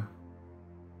ammo.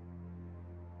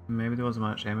 Maybe there wasn't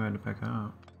much ammo to pick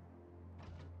up.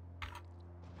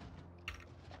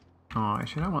 Oh,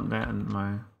 actually I don't want that in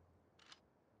my...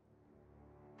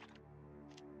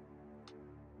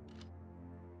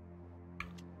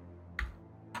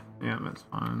 Yeah, that's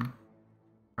fine.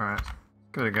 Alright,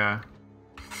 give it a go.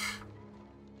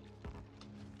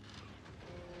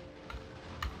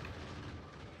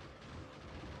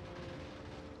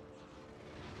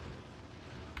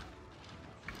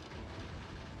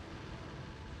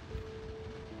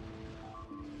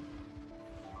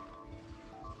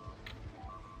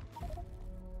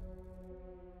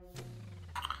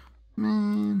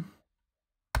 Man.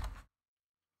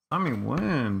 So many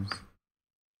worms.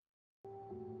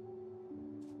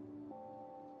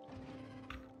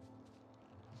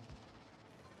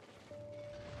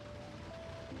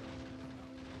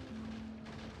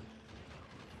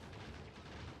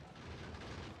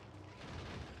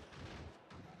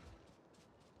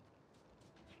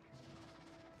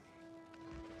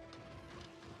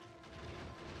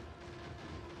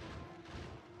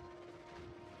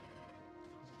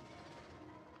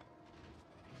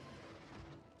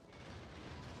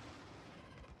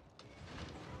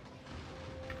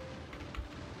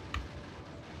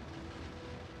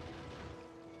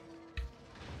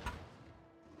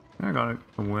 I got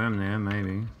a worm there,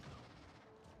 maybe.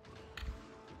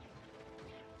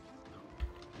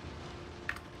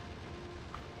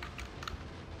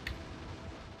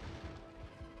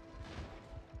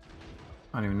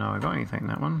 I don't even know I got anything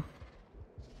that one.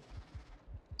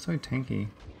 So tanky.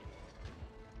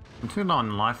 I'm too low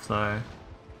on life though.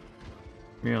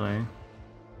 Really.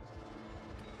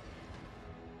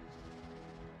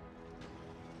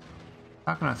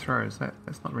 How can I throw? Is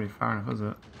that's not really far enough, is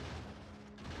it?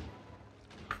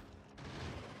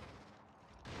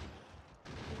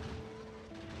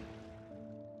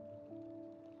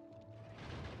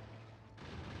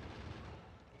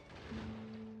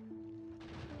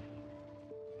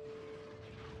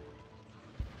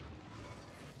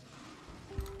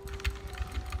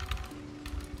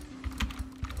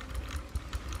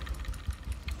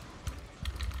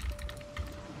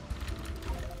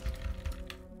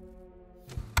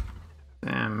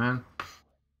 Damn, man.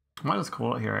 I might just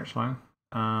call it here, actually.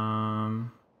 I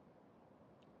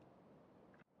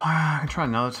can try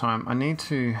another time. I need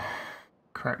to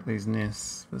crack these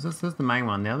nests. This is the main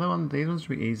one. The other one, these ones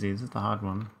should be easy. This is the hard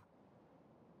one.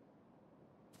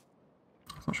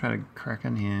 Let's not try to crack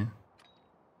in here.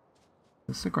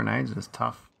 This is grenades is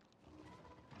tough.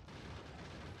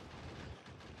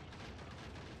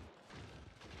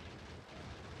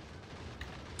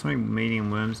 So many medium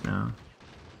worms now.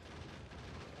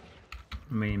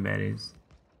 Medium baddies.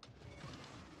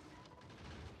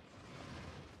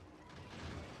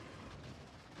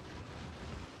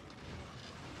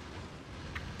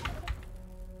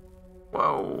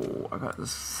 Whoa, I got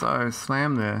so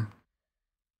slammed there.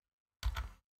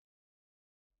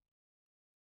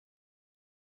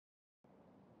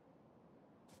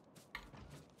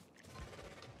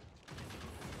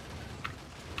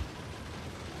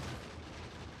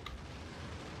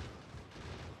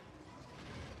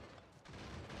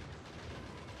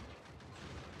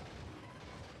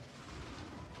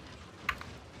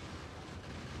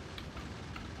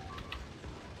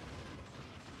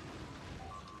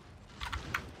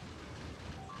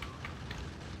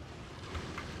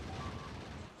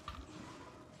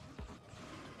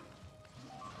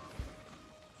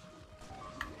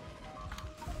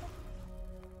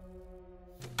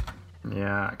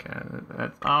 Yeah, okay.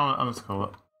 I'll just call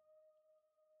it.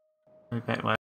 Be back later.